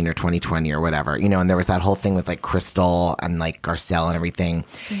 2019 or 2020 or whatever, you know, and there was that whole thing with like Crystal and like Garcelle and everything.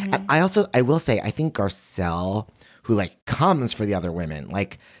 Mm-hmm. And I will say, I think Garcelle, who like comes for the other women,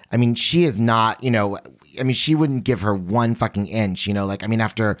 like, I mean, she is not, you know, I mean, she wouldn't give her one fucking inch, you know, like, I mean,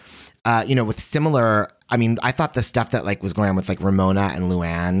 after, you know, with similar, I mean, I thought the stuff that like was going on with like Ramona and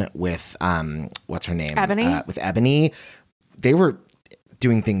Luann with, what's her name? Ebony. With Ebony, they were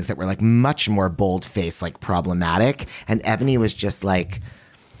doing things that were like much more bold-faced, like problematic. And Ebony was just like,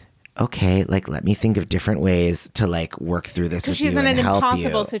 okay, like let me think of different ways to like work through this with you and help you. She's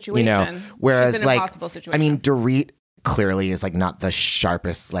in an impossible situation. You know, whereas she's in an impossible situation. I mean, Dorit clearly is like not the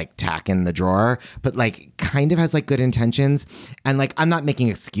sharpest like tack in the drawer, but like kind of has like good intentions. And like I'm not making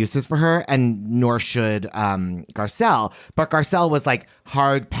excuses for her, and nor should Garcelle. But Garcelle was like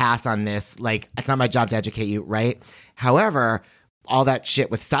hard pass on this. Like it's not my job to educate you, right? However, all that shit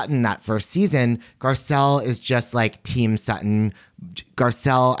with Sutton that first season, Garcelle is just like Team Sutton.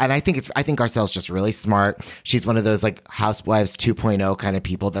 Garcelle, and I think Garcelle's just really smart. She's one of those like Housewives 2.0 kind of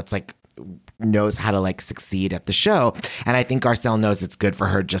people that's like knows how to like succeed at the show. And I think Garcelle knows it's good for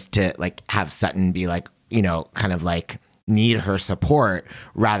her just to like have Sutton be like, you know, kind of like need her support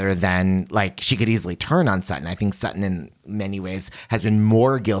rather than like she could easily turn on Sutton. I think Sutton in many ways has been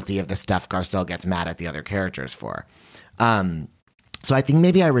more guilty of the stuff Garcelle gets mad at the other characters for. So I think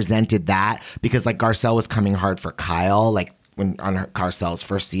maybe I resented that because like Garcelle was coming hard for Kyle, like when on Garcelle's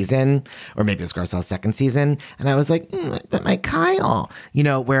first season, or maybe it was Garcelle's second season. And I was like, but my Kyle, you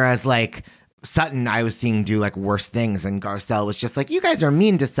know, whereas like Sutton, I was seeing do like worse things, and Garcelle was just like, you guys are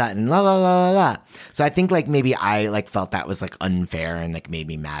mean to Sutton, la la la la la. So I think like maybe I like felt that was like unfair and like made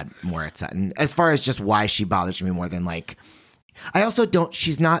me mad more at Sutton as far as just why she bothers me more than like, I also don't,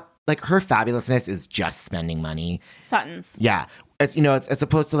 she's not like her fabulousness is just spending money. Sutton's. Yeah. It's, you know, it's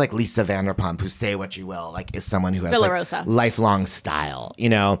opposed to like Lisa Vanderpump, who say what you will, like is someone who has like lifelong style, you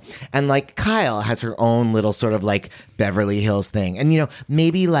know, and like Kyle has her own little sort of like Beverly Hills thing. And, you know,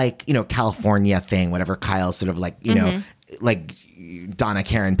 maybe like, you know, California thing, whatever Kyle's sort of like, you know, like Donna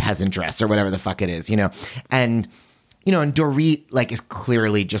Karen peasant dress or whatever the fuck it is, you know, and, you know, and Dorit, like, is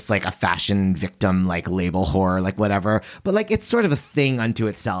clearly just, like, a fashion victim, like, label whore, like, whatever. But, like, it's sort of a thing unto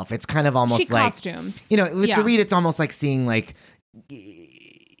itself. It's kind of almost like... costumes. You know, with Dorit, it's almost like seeing, like...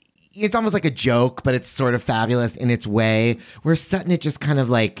 It's almost like a joke, but it's sort of fabulous in its way. Where Sutton, it just kind of,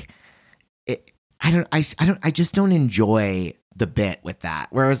 like... I just don't enjoy the bit with that.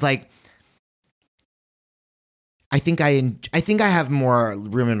 Whereas, like... I think I have more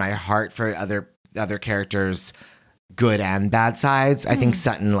room in my heart for other characters' good and bad sides. I think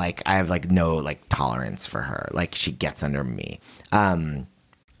Sutton, like, I have like no like tolerance for her. Like she gets under me.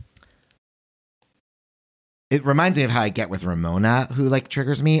 It reminds me of how I get with Ramona, who like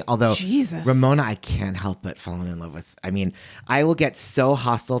triggers me. Although Ramona, I can't help but falling in love with. I mean, I will get so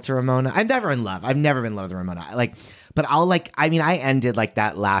hostile to Ramona. I'm never in love. I've never been in love with Ramona. But I'll like, I mean, I ended like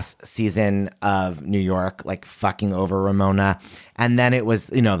that last season of New York, like fucking over Ramona. And then it was,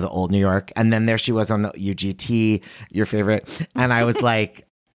 you know, the old New York. And then there she was on the UGT, your favorite. And I was like,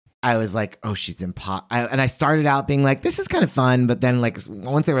 oh, she's and I started out being like, this is kind of fun. But then like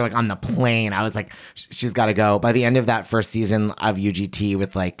once they were like on the plane, I was like, she's got to go. By the end of that first season of UGT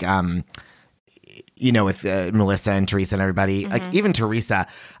with like, you know, with Melissa and Teresa and everybody, like even Teresa,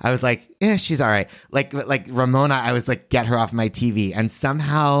 I was like, yeah, she's all right. Like Ramona, I was like, get her off my TV. And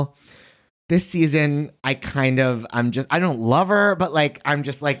somehow this season, I don't love her, but like, I'm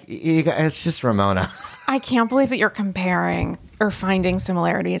just like, it's just Ramona. I can't believe that you're comparing or finding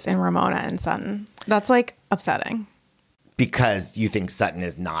similarities in Ramona and Sutton. That's like upsetting. Because you think Sutton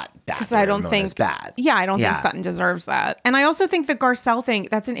is not bad. Because I don't think bad. Yeah, I don't think Sutton deserves that. And I also think the Garcelle thing,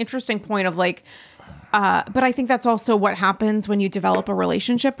 that's an interesting point of like, but I think that's also what happens when you develop a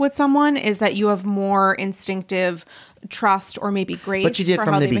relationship with someone is that you have more instinctive trust or maybe grace. But she did for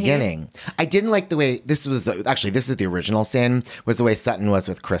from how the they beginning. behave. I didn't like the way this is the original sin was the way Sutton was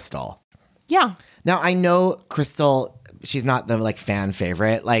with Crystal. Yeah. Now I know Crystal, she's not the like fan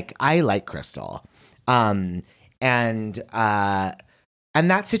favorite. Like I like Crystal. And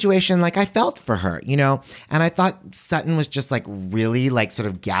that situation, like I felt for her, you know, and I thought Sutton was just like really like sort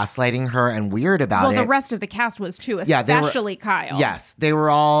of gaslighting her and weird about it. Well, the rest of the cast was too, Yeah, especially Kyle. Yes, they were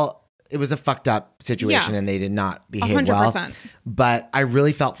all. It was a fucked up situation, and they did not behave well. 100%. But I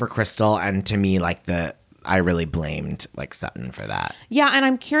really felt for Crystal, and to me, like I really blamed like Sutton for that. Yeah, and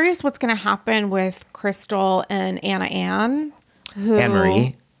I'm curious what's going to happen with Crystal and Anne,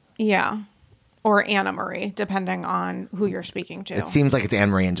 Anne-Marie. Yeah. Or Anna Marie, depending on who you're speaking to. It seems like it's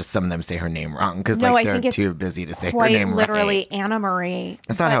Anne-Marie, and just some of them say her name wrong because No, like I think they're it's too busy to say her quite name literally right. Anna Marie.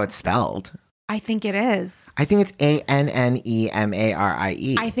 That's not how it's spelled. I think it is. I think it's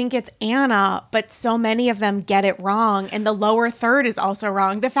ANNEMARIE. I think it's Anna, but so many of them get it wrong, and the lower third is also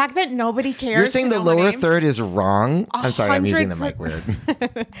wrong. The fact that nobody cares. You're saying to the know her lower name, third is wrong? I'm sorry, I'm using the 100%. mic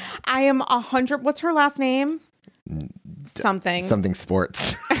weird. I am 100. What's her last name? Something. Something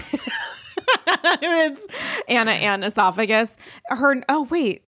sports. It's Anna Esophagus.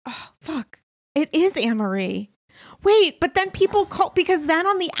 Fuck. It is Anne-Marie. Wait, but then people call, because then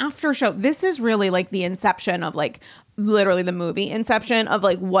on the after show, this is really like the inception of like literally the movie inception of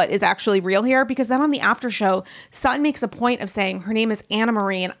like what is actually real here. Because then on the after show, Sutton makes a point of saying her name is Anna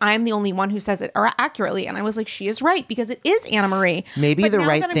Marie and I'm the only one who says it accurately. And I was like, she is right because it is Anna Marie. Maybe but the now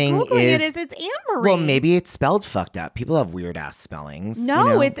right that I'm thing Googling is it's Anne Marie. Well, maybe it's spelled fucked up. People have weird ass spellings. No,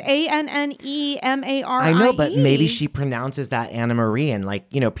 you know? it's ANNEMARIE. I know, but maybe she pronounces that Anna Marie, and like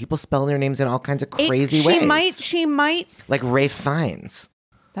you know, people spell their names in all kinds of crazy ways. She might. Like Rafe Fiennes.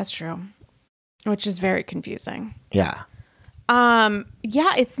 That's true. Which is very confusing. Yeah.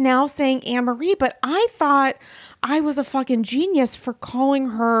 Yeah, it's now saying Anne Marie, but I thought I was a fucking genius for calling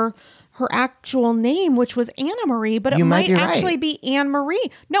her actual name, which was Anna Marie, but it might actually be Anne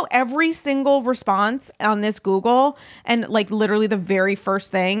Marie. No, every single response on this Google and like literally the very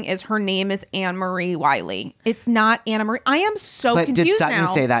first thing is her name is Anne Marie Wiley. It's not Anna Marie. I am so confused now. But did Sutton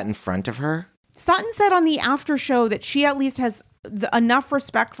say that in front of her? Sutton said on the after show that she at least has enough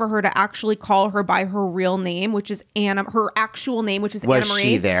respect for her to actually call her by her real name, which is Anna, her actual name, which is Anna Marie. Was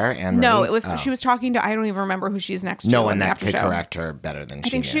she there, Anne Marie? No, it was. She was talking to. I don't even remember who she's next to. No one that could correct her better than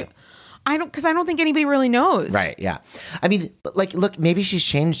she knew. Because I don't think anybody really knows. Right. Yeah. I mean, like, look, maybe she's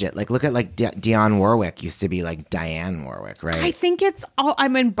changed it. Like, look at like Dionne Warwick used to be like Diane Warwick, right? I think it's all. I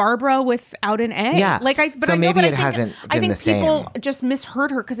mean, Barbara without an A. Yeah. But so I know, maybe but it hasn't been the same. I think people just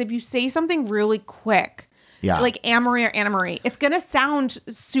misheard her because if you say something really quick. Yeah. Like Anne Marie or Anna Marie, it's going to sound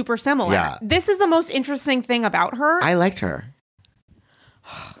super similar. Yeah. This is the most interesting thing about her. I liked her.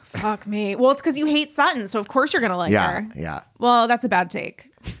 Fuck me. Well, it's because you hate Sutton, so of course you're going to like her. Yeah. Well, that's a bad take.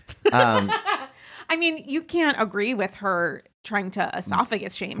 I mean, you can't agree with her trying to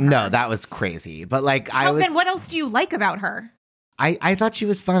esophagus shame her. No, that was crazy. But like, Then what else do you like about her? I thought she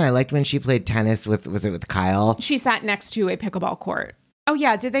was fun. I liked when she played tennis with Kyle? She sat next to a pickleball court. Oh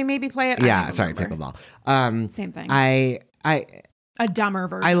yeah, did they maybe play it? Yeah, sorry, pickleball. Same thing. A dumber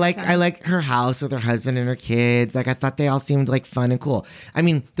version. I like her house with her husband and her kids. Like I thought they all seemed like fun and cool. I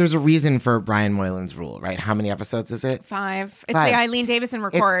mean, there's a reason for Brian Moylan's rule, right? How many episodes is it? 5. It's 5. the Eileen Davison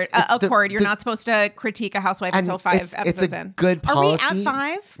record. You're not supposed to critique a housewife until 5 episodes it's a in. Good policy. Are we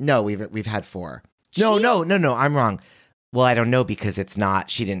at 5? No, we've had 4. No, I'm wrong. Well, I don't know because it's not.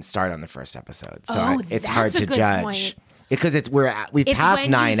 She didn't start on the first episode, so it's hard to judge. Point. Because we've passed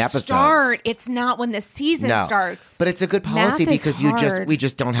 9 episodes. It's not when the season starts. But it's a good policy Math because hard. we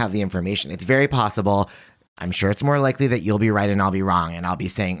just don't have the information. It's very possible. I'm sure it's more likely that you'll be right and I'll be wrong, and I'll be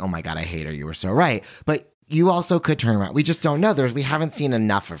saying, "Oh my God, I hate her. You were so right." But you also could turn around. We just don't know. We haven't seen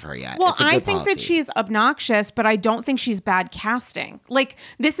enough of her yet. Well, I think that she's obnoxious, but I don't think she's bad casting. Like,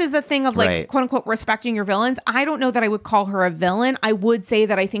 this is the thing of like, quote unquote, respecting your villains. I don't know that I would call her a villain. I would say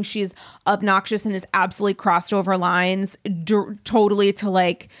that I think she's obnoxious and is absolutely crossed over lines totally to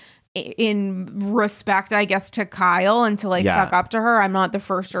like, in respect, I guess, to Kyle and to like suck up to her. I'm not the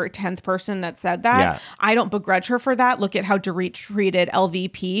first or 10th person that said that. Yeah. I don't begrudge her for that. Look at how Dorit treated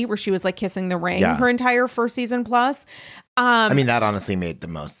LVP, where she was like kissing the ring her entire first season plus. I mean, that honestly made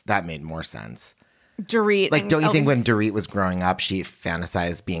more sense. Dorit. Like, and don't you think Elton. when Dorit was growing up, she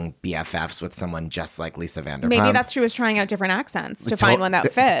fantasized being BFFs with someone just like Lisa Vanderpump? Maybe that's she was trying out different accents to find one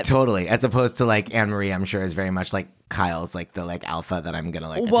that fit. Totally. As opposed to like Anne Marie, I'm sure is very much like Kyle's like the like alpha that I'm gonna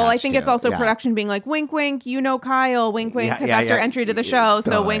like. Well, I attach think to. it's also Yeah. production being like, wink, wink, you know Kyle, wink, wink, because Yeah, that's her yeah. entry to the show.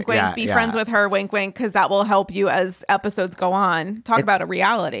 So Totally. wink, wink, Yeah, be yeah. friends with her, wink, wink, because that will help you as episodes go on. Talk about a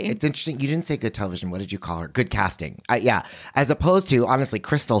reality. It's interesting. You didn't say good television. What did you call her? Good casting. Yeah. As opposed to, honestly,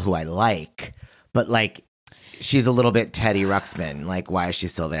 Crystal, who I like, but like, she's a little bit Teddy Ruxpin. Like, why is she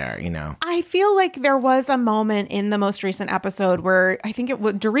still there? You know? I feel like there was a moment in the most recent episode where I think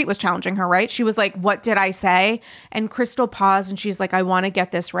Dorit was challenging her, right? She was like, what did I say? And Crystal paused and she's like, I want to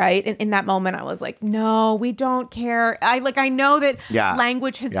get this right. And in that moment, I was like, no, we don't care. I know that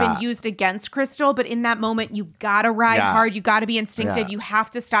language has been used against Crystal, but in that moment, you got to ride hard. You got to be instinctive. You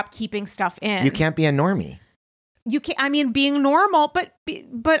have to stop keeping stuff in. You can't be a normie. You can't. I mean, being normal, but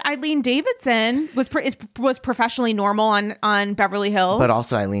Eileen Davidson was professionally normal on Beverly Hills. But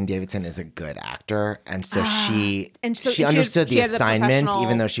also, Eileen Davidson is a good actor, and so she she understood she the had the assignment, professional-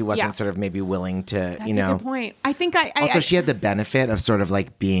 even though she wasn't Yeah. sort of maybe willing to. That's you know, a good point. I think also she had the benefit of sort of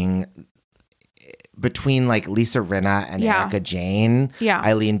like being between like Lisa Rinna and Yeah. Erica Jane. Yeah.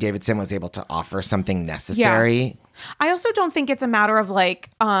 Eileen Davidson was able to offer something necessary. I also don't think it's a matter of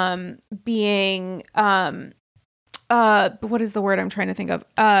like being what is the word I'm trying to think of?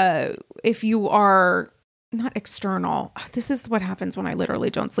 If you are not external, this is what happens when I literally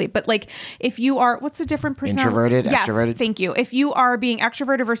don't sleep. But like, if you are, what's the different personality? Introverted, yes, extroverted? Thank you. If you are being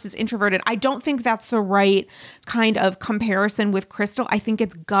extroverted versus introverted, I don't think that's the right kind of comparison with Crystal. I think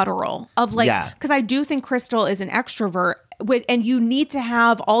it's guttural of like, because I do think Crystal is an extrovert. And you need to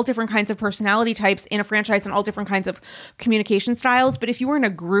have all different kinds of personality types in a franchise and all different kinds of communication styles. But if you were in a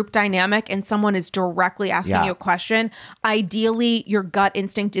group dynamic and someone is directly asking you a question, ideally your gut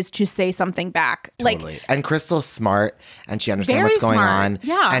instinct is to say something back. Totally. Like, and Crystal's smart and she understands Very what's going smart. on.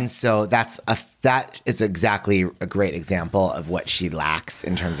 Yeah. And so that is exactly a great example of what she lacks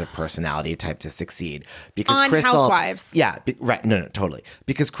in terms of personality type to succeed. Because on Crystal, Housewives. Yeah, right. No, totally.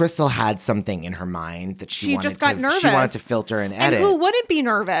 Because Crystal had something in her mind that she wanted just got to, nervous. She wanted to filter and edit. And who wouldn't be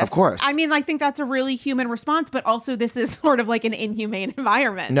nervous? Of course. I mean, I think that's a really human response, but also this is sort of like an inhumane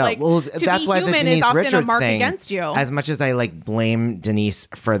environment. No, like, well, to that's be why the human Denise is often Richards a mark thing, against you. As much as I like blame Denise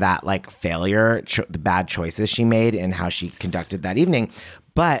for that like failure, the bad choices she made and how she conducted that evening,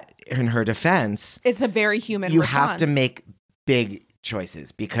 but in her defense, it's a very human you response. have to make big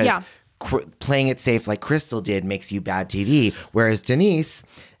choices because playing it safe like Crystal did makes you bad TV, whereas Denise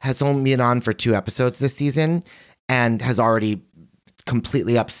has only been on for 2 episodes this season and has already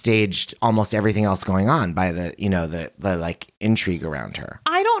completely upstaged almost everything else going on by the like intrigue around her.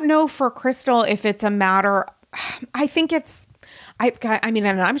 I don't know for Crystal if it's a matter. I think it's. I mean,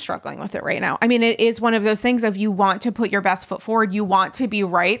 and I'm struggling with it right now. I mean, it is one of those things of you want to put your best foot forward. You want to be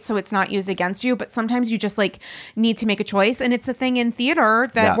right, so it's not used against you. But sometimes you just like need to make a choice, and it's a thing in theater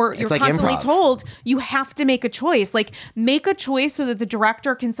that you're like constantly improv. told you have to make a choice. Like make a choice so that the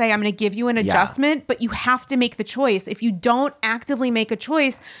director can say, "I'm going to give you an adjustment," but you have to make the choice. If you don't actively make a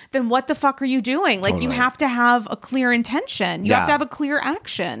choice, then what the fuck are you doing? Like you have to have a clear intention. You have to have a clear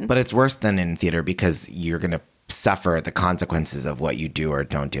action. But it's worse than in theater because you're going to suffer the consequences of what you do or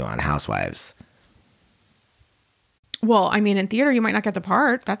don't do on Housewives. Well, I mean, in theater, you might not get the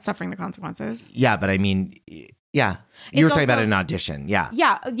part. That's suffering the consequences. Yeah, but I mean, yeah. You were talking about an audition. Yeah.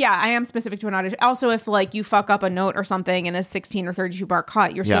 Yeah. I am specific to an audition. Also, if like you fuck up a note or something in a 16 or 32 bar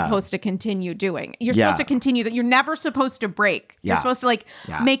cut, you're supposed to continue doing. You're supposed to continue that. You're never supposed to break. You're supposed to like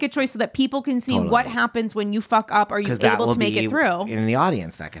make a choice so that people can see what happens when you fuck up. Are you able to make it through? In the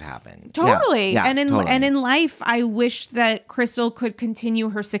audience, that could happen. Totally. Yeah, and totally. in life, I wish that Crystal could continue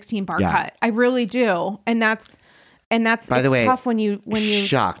her 16 bar cut. I really do. And that's By the way, tough when you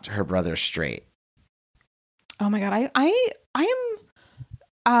shocked her brother's straight. Oh my God.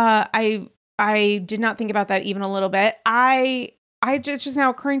 I did not think about that even a little bit. It's just now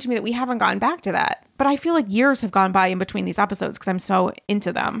occurring to me that we haven't gotten back to that, but I feel like years have gone by in between these episodes because I'm so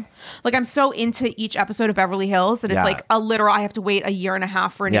into them. Like I'm so into each episode of Beverly Hills that it's like a literal, I have to wait a year and a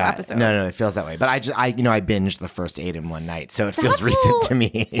half for a new episode. No, it feels that way. But I binged the first 8 in one night. So it feels recent to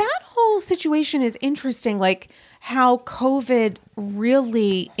me. That whole situation is interesting. Like how COVID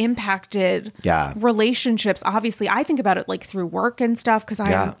really impacted relationships. Obviously, I think about it like through work and stuff because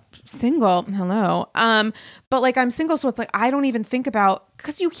I'm single. Hello. But like, I'm single, so it's like, I don't even think about,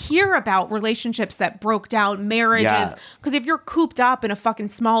 because you hear about relationships that broke down, marriages. Because if you're cooped up in a fucking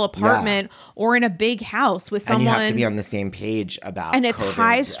small apartment or in a big house with someone. And you have to be on the same page about and it's COVID,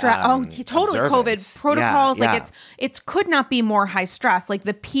 high stress. Totally. observance. COVID protocols. Yeah, like it's could not be more high stress. Like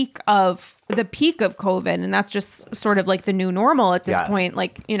the peak of COVID. And that's just sort of like the new normal at this point.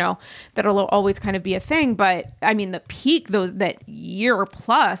 Like, you know, that'll always kind of be a thing. But I mean, the peak, though, that year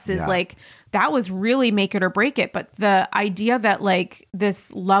plus is like, that was really make it or break it. But the idea that like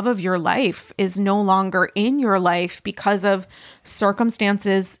this love of your life is no longer in your life because of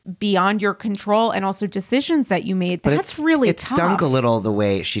circumstances beyond your control and also decisions that you made, that's really tough. It stunk a little the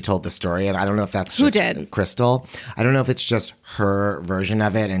way she told the story. And I don't know if that's just Crystal. I don't know if it's just her version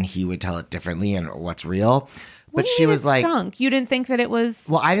of it and he would tell it differently and what's real. But she was like, stunk. You didn't think that it was.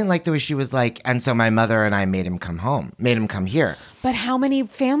 Well, I didn't like the way she was like, and so my mother and I made him come here. But how many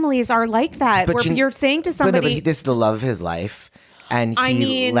families are like that? Where you're saying to somebody, but this is the love of his life, and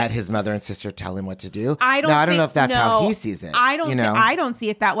he let his mother and sister tell him what to do. I don't know if that's how he sees it. I don't see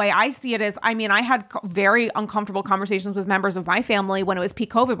it that way. I see it as, I mean, I had very uncomfortable conversations with members of my family when it was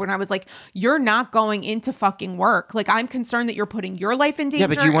peak COVID, when I was like, you're not going into fucking work. Like, I'm concerned that you're putting your life in danger. Yeah,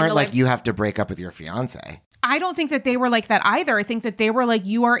 but you weren't like, you have to break up with your fiance. I don't think that they were like that either. I think that they were like,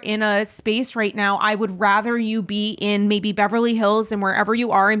 you are in a space right now. I would rather you be in maybe Beverly Hills and wherever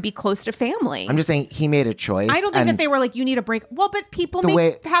you are and be close to family. I'm just saying he made a choice. I don't think that they were like, you need a break. Well, but people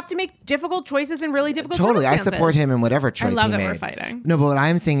have to make difficult choices in really difficult circumstances. I support him in whatever choice he made. I love that we're fighting. No, but what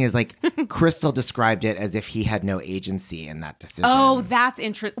I'm saying is like, Crystal described it as if he had no agency in that decision. Oh, that's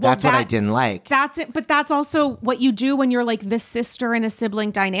interesting. That's what I didn't like. That's it. But that's also what you do when you're like the sister in a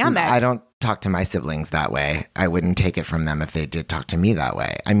sibling dynamic. I don't talk to my siblings that way. I wouldn't take it from them if they did talk to me that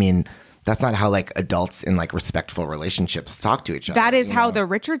way. I mean, that's not how like adults in like respectful relationships talk to each other. That is how the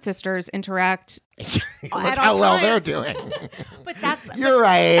Richard sisters interact. Look how well they're doing. But that's you're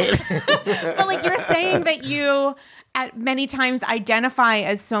right. But like you're saying that you at many times identify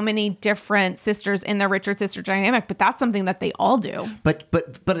as so many different sisters in the Richard sister dynamic, but that's something that they all do. But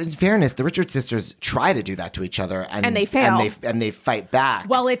in fairness, the Richard sisters try to do that to each other and they fail. And they fight back.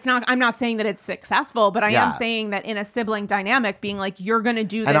 Well, it's not, I'm not saying that it's successful, but I am saying that in a sibling dynamic, being like, you're going to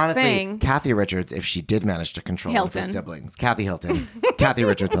do this and honestly, thing. Kathy Richards, if she did manage to control her siblings, Kathy Hilton, Kathy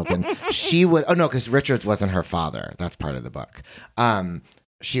Richards Hilton, she would, because Richards wasn't her father. That's part of the book.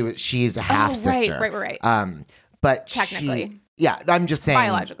 She's a half sister. Right. But technically. I'm just saying.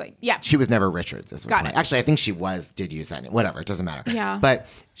 Biologically, she was never Richards. Got it. Actually, I think she did use that name. Whatever, it doesn't matter. Yeah. But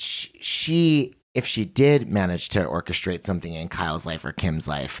she, if she did manage to orchestrate something in Kyle's life or Kim's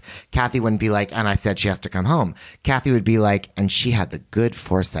life, Kathy wouldn't be like, and I said she has to come home. Kathy would be like, and she had the good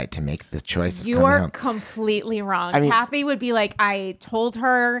foresight to make the choice of coming home. You are completely wrong. Kathy would be like, I told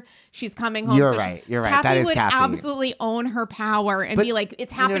her she's coming home. You're right. Kathy that is would Kathy. absolutely own her power and be like,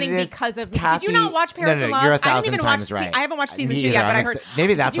 it's happening because of me. Kathy, Did you not watch Paris in Love? You're 1,000 times right. I haven't watched season 2 yet, but I heard.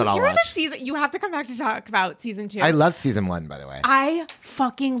 Maybe that's what I'll watch. You have to come back to talk about season 2. I loved season 1, by the way. I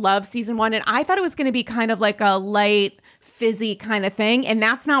fucking love season 1, and I thought it was going to be kind of like a light, fizzy kind of thing, and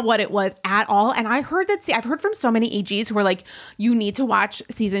that's not what it was at all. And I've heard from so many AGs who are like, you need to watch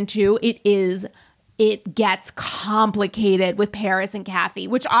season 2. It gets complicated with Paris and Kathy,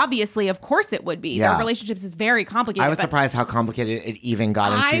 which obviously, of course it would be. Their relationships is very complicated. I was surprised how complicated it even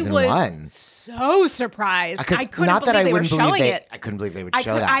got in season 1. So surprised. I couldn't believe they were showing it. I couldn't believe they would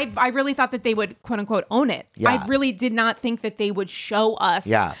show that. I really thought that they would, quote unquote, own it. Yeah. I really did not think that they would show us.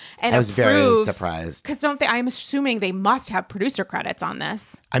 Yeah. And I was very surprised. Because I'm assuming they must have producer credits on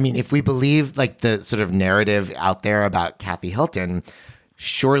this. I mean, if we believe like the sort of narrative out there about Kathy Hilton,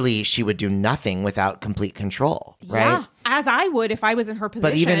 surely she would do nothing without complete control, right? Yeah, as I would if I was in her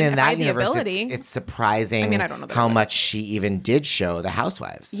position. But even in that universe, it's surprising how much she even did show the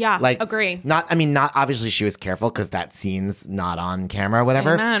housewives. Yeah, agree. Not obviously she was careful because that scene's not on camera or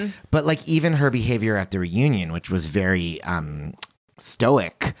whatever. Amen. But like even her behavior at the reunion, which was very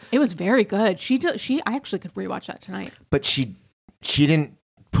stoic. It was very good. I actually could rewatch that tonight. But she didn't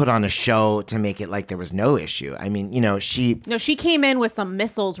put on a show to make it like there was no issue. I mean, she came in with some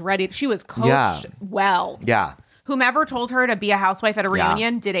missiles ready. She was coached well. Yeah. Whomever told her to be a housewife at a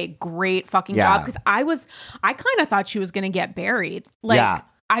reunion did a great fucking job, because I kind of thought she was going to get buried. I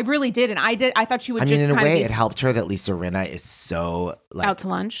really did. And I thought she would just kind of in a way, it helped her that Lisa Rinna is so like out to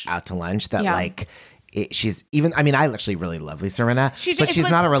lunch that like she's even, I actually really love Lisa Rinna, but she's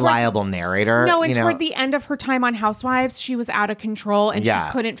not a reliable narrator. No, and toward the end of her time on Housewives, she was out of control and she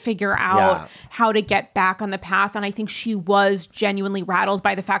couldn't figure out how to get back on the path. And I think she was genuinely rattled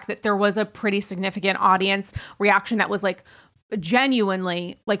by the fact that there was a pretty significant audience reaction that was like,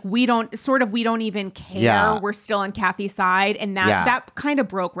 genuinely, like we don't even care. Yeah. We're still on Kathy's side, and that kind of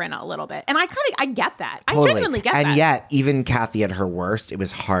broke Rinna a little bit. And I get that. Totally. I genuinely get that. And yet, even Kathy at her worst, it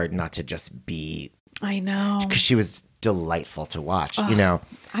was hard not to just be. I know, because she was delightful to watch. Ugh,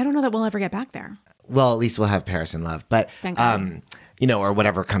 I don't know that we'll ever get back there. Well, at least we'll have Paris in Love, but or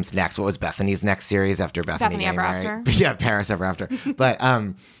whatever comes next. What was Bethany's next series after Bethany Ever married? After? Yeah, Paris Ever After. But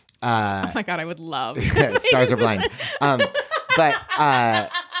oh my God, I would love. Stars Are Blind. But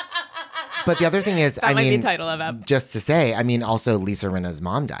the other thing is, that might be the title of it. Just to say, also Lisa Rinna's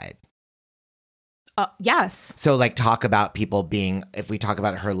mom died. Yes. So talk about people being, if we talk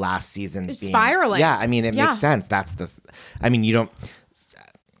about her last season being spiraling. Yeah, it makes sense. That's you don't.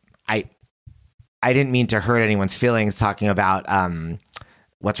 I didn't mean to hurt anyone's feelings talking about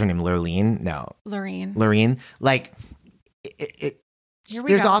what's her name, Lurleen? No, Lorene.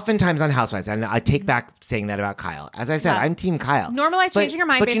 There's oftentimes on Housewives, and I take back saying that about Kyle. As I said, I'm Team Kyle. Normalize changing your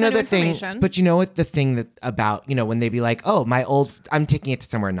mind based on new information. But you know what the thing that about, when they be like, oh, I'm taking it to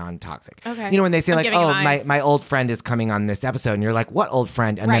somewhere non-toxic. Okay. When they say my old friend is coming on this episode, and you're like, what old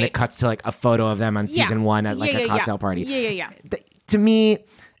friend? And then it cuts to a photo of them on season 1 at a cocktail party. Yeah. To me,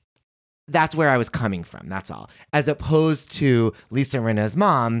 that's where I was coming from. That's all. As opposed to Lisa Rinna's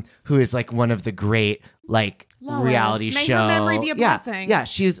mom, who is one of the great reality May show. Her memory be a blessing. Yeah,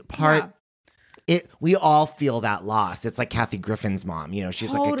 she's part. We all feel that loss. It's like Kathy Griffin's mom. She's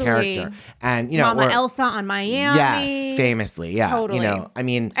totally. Like a character, and Mama Elsa on Miami. Yes, famously. Yeah, totally.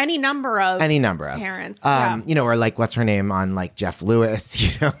 Any number of parents. Or what's her name on Jeff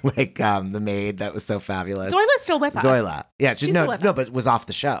Lewis. The maid that was so fabulous. Zoila's still with us. Zoila. Yeah, she's still with us. But was off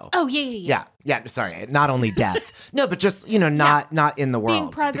the show. Oh yeah. Yeah. Sorry, not only death. No, but just not in the world. Being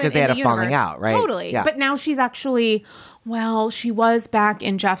present because they had a falling out, right? Totally. Yeah. But now she's actually. Well, she was back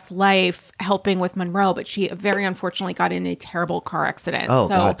in Jeff's life helping with Monroe, but she very unfortunately got in a terrible car accident. Oh,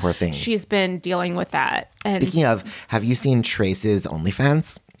 God, poor thing. She's been dealing with that. And speaking of, have you seen Trace's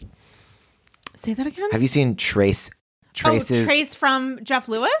OnlyFans? Say that again? Have you seen Trace's? Trace from Jeff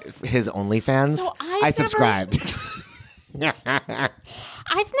Lewis? His OnlyFans? So I subscribed.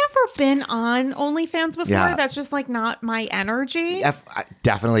 I've never been on OnlyFans before. Yeah. That's just not my energy.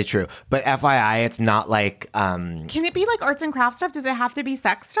 Definitely true. But FYI, it's not Can it be arts and crafts stuff? Does it have to be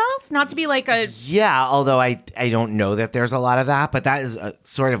sex stuff? Not to be a... Yeah, although I don't know that there's a lot of that. But that is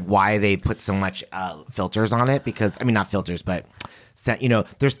sort of why they put so much filters on it. Because, not filters, but...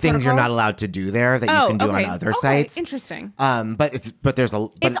 there's things you're not allowed to do there that you can do on other sites. Interesting. But it's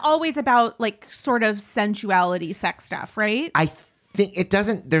always about sort of sensuality, sex stuff, right? I think it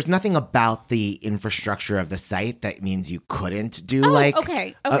doesn't. There's nothing about the infrastructure of the site that means you couldn't do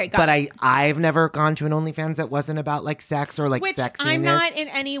okay, got but it. I've never gone to an OnlyFans that wasn't about sex or Which sexiness. I'm not in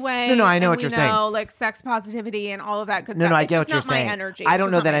any way. No, I know what you're saying. Sex positivity and all of that good stuff. No, I get what you're saying. saying. My energy. I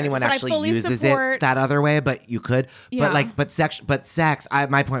don't know that anyone actually uses it that other way, but you could. Yeah. But sex.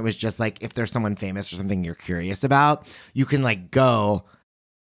 My point was just if there's someone famous or something you're curious about, you can go.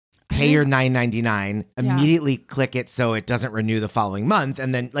 Pay your $9.99, immediately click it so it doesn't renew the following month,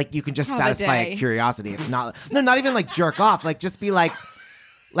 and then you can just satisfy a curiosity. It's not not even jerk off. Just be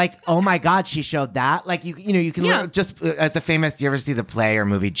oh my God, she showed that. You can just at the famous. Do you ever see the play or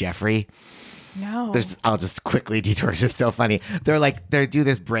movie Jeffrey? No. I'll just quickly detour. It's so funny. They do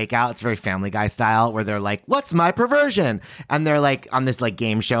this breakout. It's very Family Guy style where they're what's my perversion? And they're on this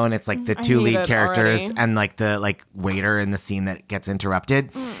game show, and it's the two lead characters already. and the waiter in the scene that gets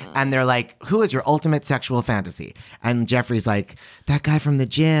interrupted. And they're who is your ultimate sexual fantasy? And Jeffrey's that guy from the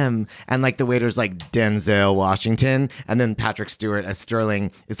gym. And the waiter's Denzel Washington. And then Patrick Stewart as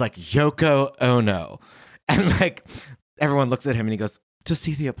Sterling is Yoko Ono. And everyone looks at him and he goes, to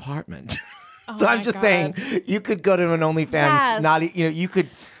see the apartment. So I'm just saying, you could go to an OnlyFans. Yes. You could.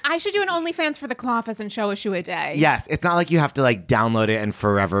 I should do an OnlyFans for the Cloffice and show a shoe a day. Yes, it's not you have to download it and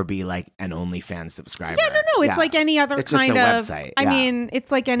forever be an OnlyFans subscriber. Yeah, no, it's like any other it's kind just a of. website. I mean,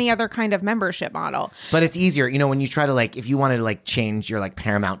 it's like any other kind of membership model. But it's easier, when you try to if you wanted to change your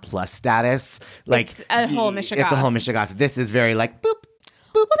Paramount Plus status, it's a whole mishigas. It's a whole mishigas. This is very boop.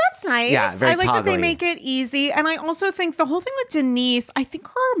 Well, that's nice. Yeah, very I like that they toggly. make it easy. And I also think the whole thing with Denise, I think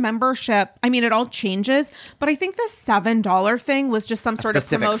her membership, it all changes, but I think the $7 thing was just some sort of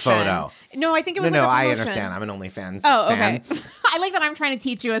promotion. Photo. No, I think it was No, a I promotion. understand. I'm an OnlyFans fan. Okay. I like that I'm trying to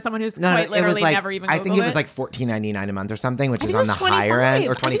teach you as someone who's quite literally never even Googled I think it was $14.99 a month or something, which is on the 25. higher end,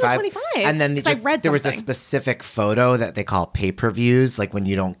 or 25. I think it was 25. And then there was a something. specific photo that they call pay-per-views, when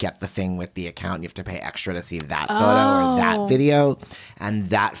you don't get the thing with the account, you have to pay extra to see that photo or that video. And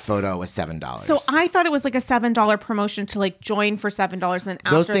that photo was $7. So I thought it was like a $7 promotion to like join for $7, and then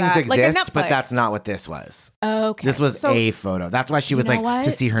after those things that, exist, like a Netflix. but that's not what this was. Okay. This was a photo. That's why she was like, what?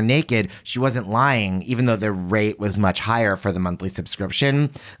 to see her naked. She wasn't lying, even though the rate was much higher for the monthly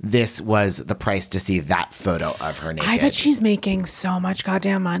subscription. This was the price to see that photo of her naked. I bet she's making so much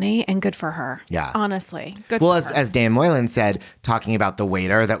goddamn money, and good for her. Yeah. Honestly. Good Well, for her. as Dan Moylan said, talking about the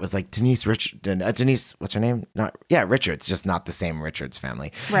waiter that was like Denise, what's her name? Richards, just not the same Richards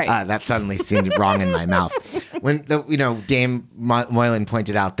family. Right. That suddenly seemed wrong in my mouth. When Dame Moylan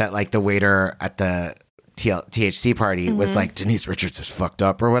pointed out that like the waiter at the THC party was like, Denise Richards is fucked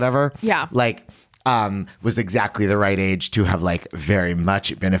up or whatever. Yeah. Like, was exactly the right age to have like very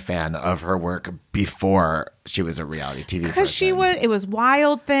much been a fan of her work before she was a reality TV person. Because it was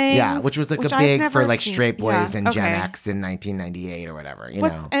Wild Things. Yeah, which was like which a I've big never for like seen. straight boys Yeah, and Gen okay. X in 1998 or whatever, you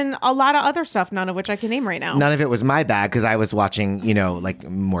know. And a lot of other stuff, none of which I can name right now. None of it was my bag because I was watching, like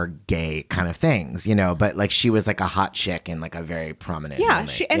more gay kind of things, but like she was like a hot chick in like a very prominent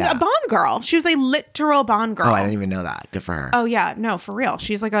moment. A Bond girl. She was a literal Bond girl. Oh, I didn't even know that. Good for her. Oh, yeah. No, for real.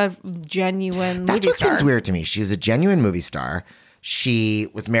 She's like a genuine That's movie what star. seems weird to me. She's a genuine movie star. She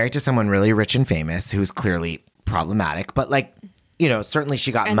was married to someone really rich and famous who's clearly problematic, but like, certainly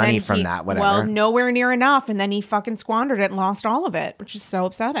she got And money then from that, whatever. Well, nowhere near enough. And then he fucking squandered it and lost all of it, which is so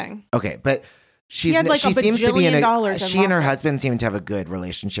upsetting. Okay, but she had, like, seems to be $1 bajillion and she and her lost it. husband seemed to have a good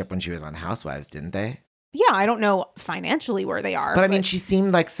relationship when she was on Housewives, didn't they? Yeah, I don't know financially where they are. But I mean, she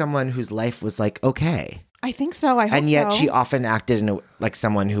seemed like someone whose life was like okay. I think so. I hope so. And yet she often acted like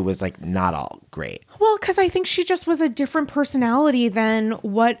someone who was like not all great. Well, because I think she just was a different personality than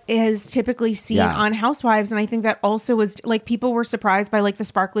what is typically seen on Housewives. And I think that also was like people were surprised by like the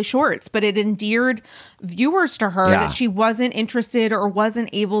sparkly shorts, but it endeared viewers to her that she wasn't interested or wasn't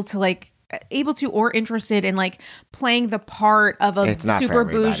able to or interested in like playing the part of a super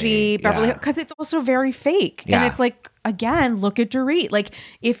bougie Beverly Hills, because it's also very fake. And it's like, again, look at Dorit. Like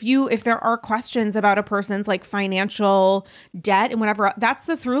if there are questions about a person's like financial debt and whatever, that's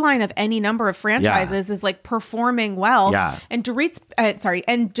the through line of any number of franchises is like performing well. Yeah. And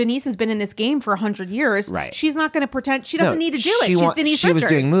and Denise has been in this game for 100 years. Right. She's not going to pretend she doesn't need to do it. She's Denise She Richards.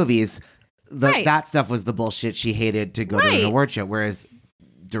 was doing movies. That stuff was the bullshit she hated to go to an award show. Whereas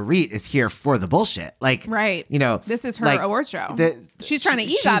Dorit is here for the bullshit. Like, this is her awards show. She's trying to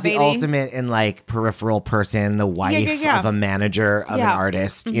eat that, baby. She's the ultimate in like peripheral person, the wife of a manager, of an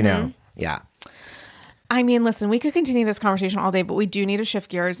artist, Yeah. I mean, listen, we could continue this conversation all day, but we do need to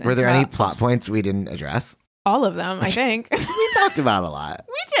shift gears. Were there any plot points we didn't address? All of them, I think. We talked about a lot.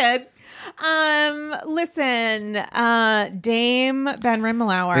 We did. Listen, Dame Ben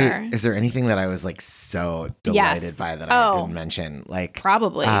Rimalower. Wait, is there anything that I was like so delighted by that I didn't mention? Like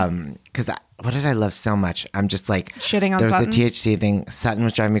probably. Because what did I love so much? I'm just like shitting on There's Sutton? the THC thing. Sutton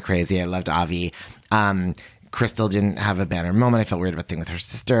was driving me crazy. I loved Avi. Crystal didn't have a banner moment. I felt weird about the thing with her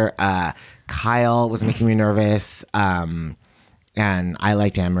sister. Kyle was making me nervous. And I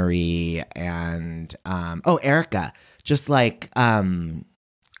liked Anne-Marie and Erica. Just like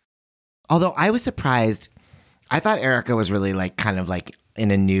although I was surprised, I thought Erica was really like kind of like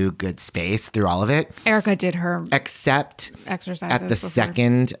in a new good space through all of it. Erica did her except exercises at the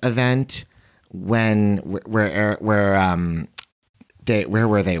second event when where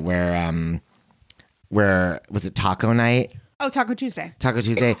were they? Where was it? Taco night? Oh, Taco Tuesday. Taco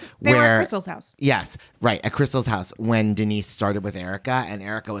Tuesday. They were at Crystal's house. Yes, right, at Crystal's house when Denise started with Erica, and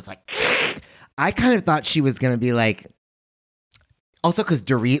Erica was like, I kind of thought she was gonna be like, also because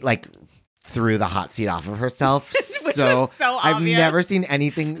Dorit like threw the hot seat off of herself. so I've obvious. never seen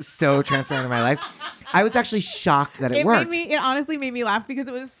anything so transparent in my life. I was actually shocked that it worked. It honestly made me laugh because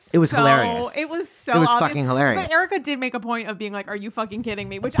it was hilarious. It was so It was obvious. fucking hilarious. But Erica did make a point of being like, "Are you fucking kidding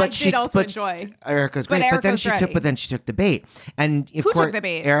me?" Which I did also enjoy. Erica's great, but then she took the bait, and of Who course, took the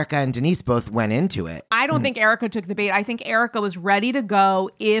bait? Erica and Denise both went into it. I don't think Erica took the bait. I think Erica was ready to go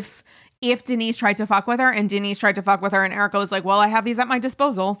if Denise tried to fuck with her, and Denise tried to fuck with her, and Erica was like, "Well, I have these at my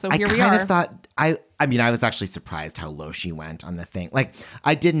disposal, so here we are." I kind of thought I mean, I was actually surprised how low she went on the thing. Like,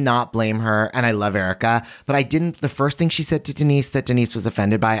 I did not blame her, and I love Erica, but I didn't. The first thing she said to Denise that Denise was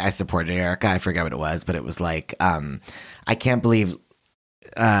offended by, I supported Erica. I forget what it was, but it was like, I can't believe.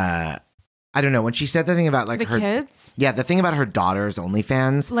 I don't know, when she said the thing about like the her kids. Yeah, the thing about her daughter's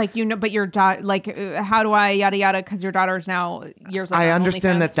OnlyFans. Like, but your daughter, like, how do I yada yada? Because your daughter's now years old. I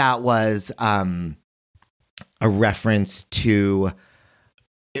understand that was a reference to.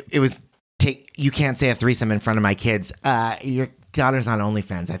 It was. You can't say a threesome in front of my kids. Your daughter's on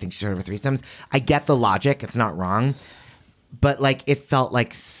OnlyFans. I think she's heard of threesomes. I get the logic. It's not wrong. But like, it felt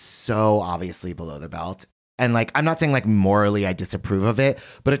like so obviously below the belt. And like, I'm not saying like morally I disapprove of it,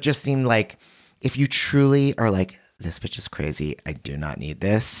 but it just seemed like if you truly are like, this bitch is crazy, I do not need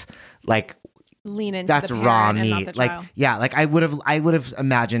this. Like, lean into that's the raw parent and not meat. the Like, child. yeah, like I would have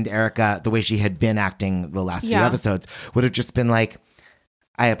imagined Erica, the way she had been acting the last few episodes, would have just been like,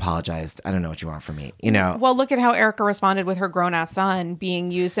 I apologized. I don't know what you want from me, you know? Well, look at how Erica responded with her grown-ass son being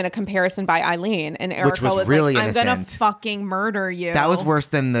used in a comparison by Eileen. And Erica was really like, I'm going to innocent. fucking murder you. That was worse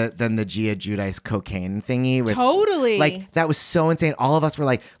than the Gia Giudice cocaine thingy. With, Totally. Like, that was so insane. All of us were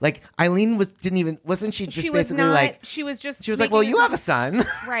like Eileen wasn't she just she was basically not, like, she was like, well, you have a son.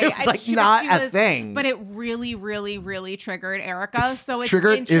 Right. It was like not a thing. But it really, really, really triggered Erica. So it's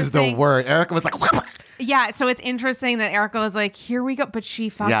triggered is the interesting. word. Erica was like, yeah. So it's interesting that Erica was like, here we go. But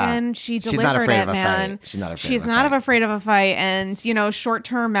she fucking, she She's delivered not afraid it, of a man. fight. She's not afraid She's of a not fight. afraid of a fight. And, you know,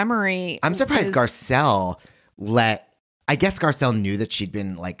 short-term memory. I'm surprised Garcelle I guess Garcelle knew that she'd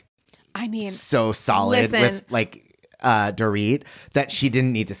been like, I mean, so solid with like Dorit that she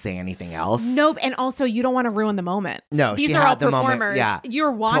didn't need to say anything else. Nope. And also, you don't want to ruin the moment. No, these she are had all the moment. performers. Yeah,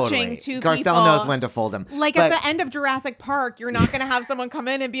 You're watching totally. two Garcelle people. knows when to fold them. Like at the end of Jurassic Park, you're not going to have someone come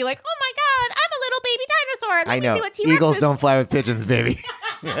in and be like, "Oh my God, I'm a little baby dinosaur. Let me see what T-Rex Eagles is." don't fly with pigeons, baby.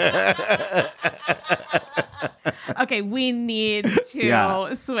 Okay, we need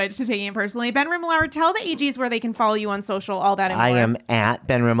to switch to taking it personally. Ben Rimalower, tell the AGs where they can follow you on social, all that and I more. am at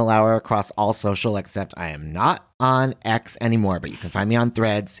Ben Rimalower across all social, except I am not on X anymore, but you can find me on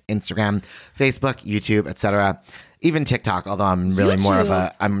Threads, Instagram, Facebook, YouTube, etc. Even TikTok, although I'm really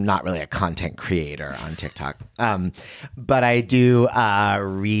I'm not really a content creator on TikTok. But I do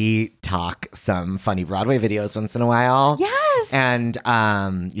re-talk some funny Broadway videos once in a while. Yes. And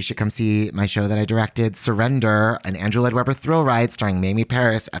you should come see my show that I directed, Surrender, an Andrew Lloyd Webber thrill ride starring Mamie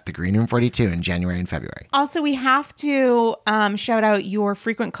Paris at the Green Room 42 in January and February. Also, we have to shout out your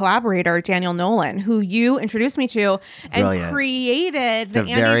frequent collaborator, Daniel Nolan, who you introduced me to and created the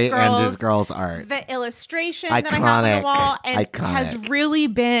Andy's Girls art. The illustration Iconic. that I have on the wall and has Iconic. really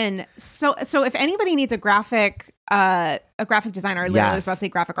been so if anybody needs a graphic designer, I literally was about to say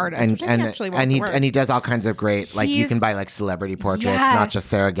graphic artist, which I think actually and he does all kinds of great, like you can buy like celebrity portraits, not just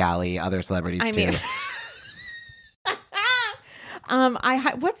Sarah Galley, other celebrities too. Mean,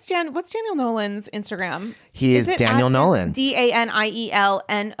 what's Daniel Nolan's Instagram? He is Daniel Nolan.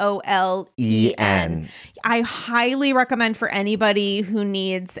 DanielNolen. I highly recommend for anybody who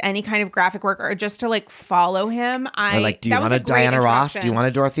needs any kind of graphic work or just to like follow him. Do you want a Diana Ross? Do you want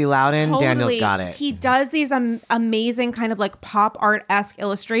a Dorothy Loudon? Totally. Daniel's got it. He does these amazing kind of like pop art-esque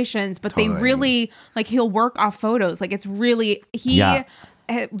illustrations, but they really like he'll work off photos. Like it's really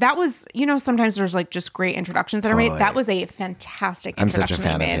that was, sometimes there's like just great introductions that are made. That was a fantastic introduction. I'm such a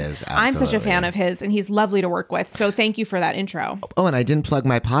fan of his. Absolutely. I'm such a fan of his, and he's lovely to work with. So thank you for that intro. Oh, and I didn't plug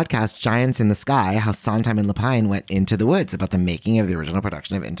my podcast, Giants in the Sky, how Sondheim and Lapine went into the woods, about the making of the original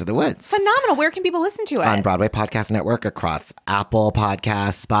production of Into the Woods. Phenomenal. Where can people listen to it? On Broadway Podcast Network, across Apple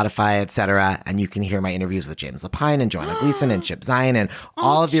Podcasts, Spotify, etc. And you can hear my interviews with James Lapine and Joanna Gleason and Chip Zien and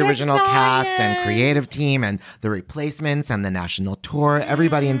all of the original cast and creative team and the replacements and the national tour.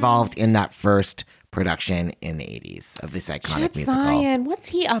 Everybody involved in that first production in the 80s of this iconic Chip musical. Zien, what's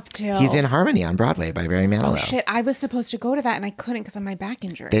he up to? He's in Harmony on Broadway by Barry Manilow. Oh shit, I was supposed to go to that and I couldn't because of my back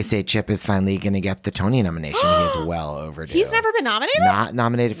injury. They say Chip is finally going to get the Tony nomination. He is well overdue. He's never been nominated? Not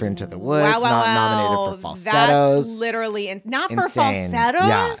nominated for Into the Woods, nominated for falsettos. That's literally not Insane. for falsettos?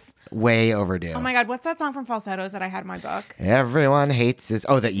 Yeah, way overdue. Oh my God, what's that song from Falsettos that I had in my book? Everyone hates his...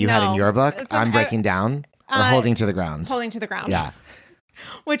 Oh, that you had in your book? I'm Breaking Down? Or Holding to the Ground? Holding to the Ground. Yeah.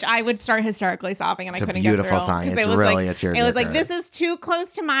 Which I would start hysterically sobbing and It's I couldn't a beautiful get through. song. It's it was really like, a tearjerker. It was like, this is too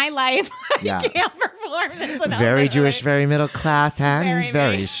close to my life. I can't perform this. Very Jewish, very middle class, and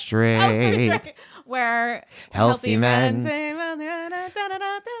very straight. Right. Where healthy men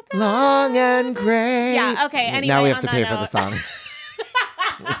long and great. Yeah, okay. Anyway, now we have to pay for the song.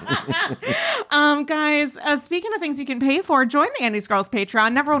 Guys, speaking of things you can pay for, join the Andy's Girls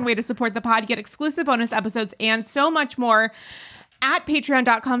Patreon. Number one way to support the pod, get exclusive bonus episodes and so much more at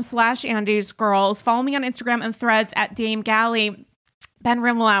patreon.com/Andy's Girls. Follow me on Instagram and Threads at Dame Galley. Ben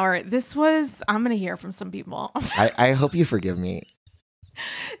Rimalower, I'm going to hear from some people. I hope you forgive me.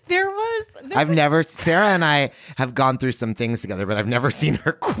 Sarah and I have gone through some things together, but I've never seen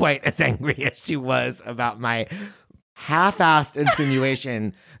her quite as angry as she was about my half-assed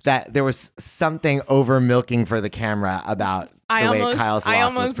insinuation that there was something over milking for the camera about the way Kyle's loss I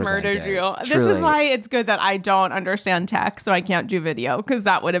almost was murdered presented. you. Truly. This is why it's good that I don't understand tech, so I can't do video, because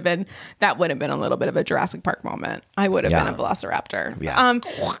that would have been a little bit of a Jurassic Park moment. I would have been a velociraptor.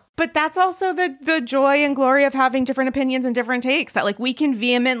 Yes. But that's also the joy and glory of having different opinions and different takes, that like we can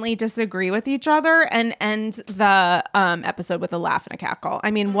vehemently disagree with each other and end the episode with a laugh and a cackle.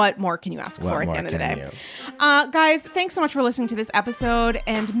 I mean, what more can you ask for at the end of the day? Guys, thanks so much for listening to this episode,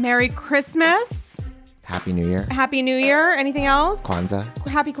 and Merry Christmas. Happy New Year. Happy New Year. Anything else? Kwanzaa.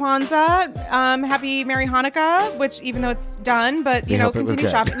 Happy Kwanzaa. Happy Merry Hanukkah, which even though it's done, but continue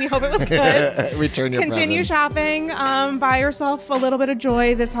shopping. We hope it was good. Return your Continue presents. shopping. Buy yourself a little bit of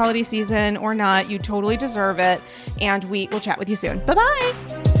joy this holiday season or not. You totally deserve it. And we will chat with you soon.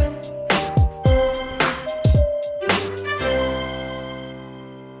 Bye-bye.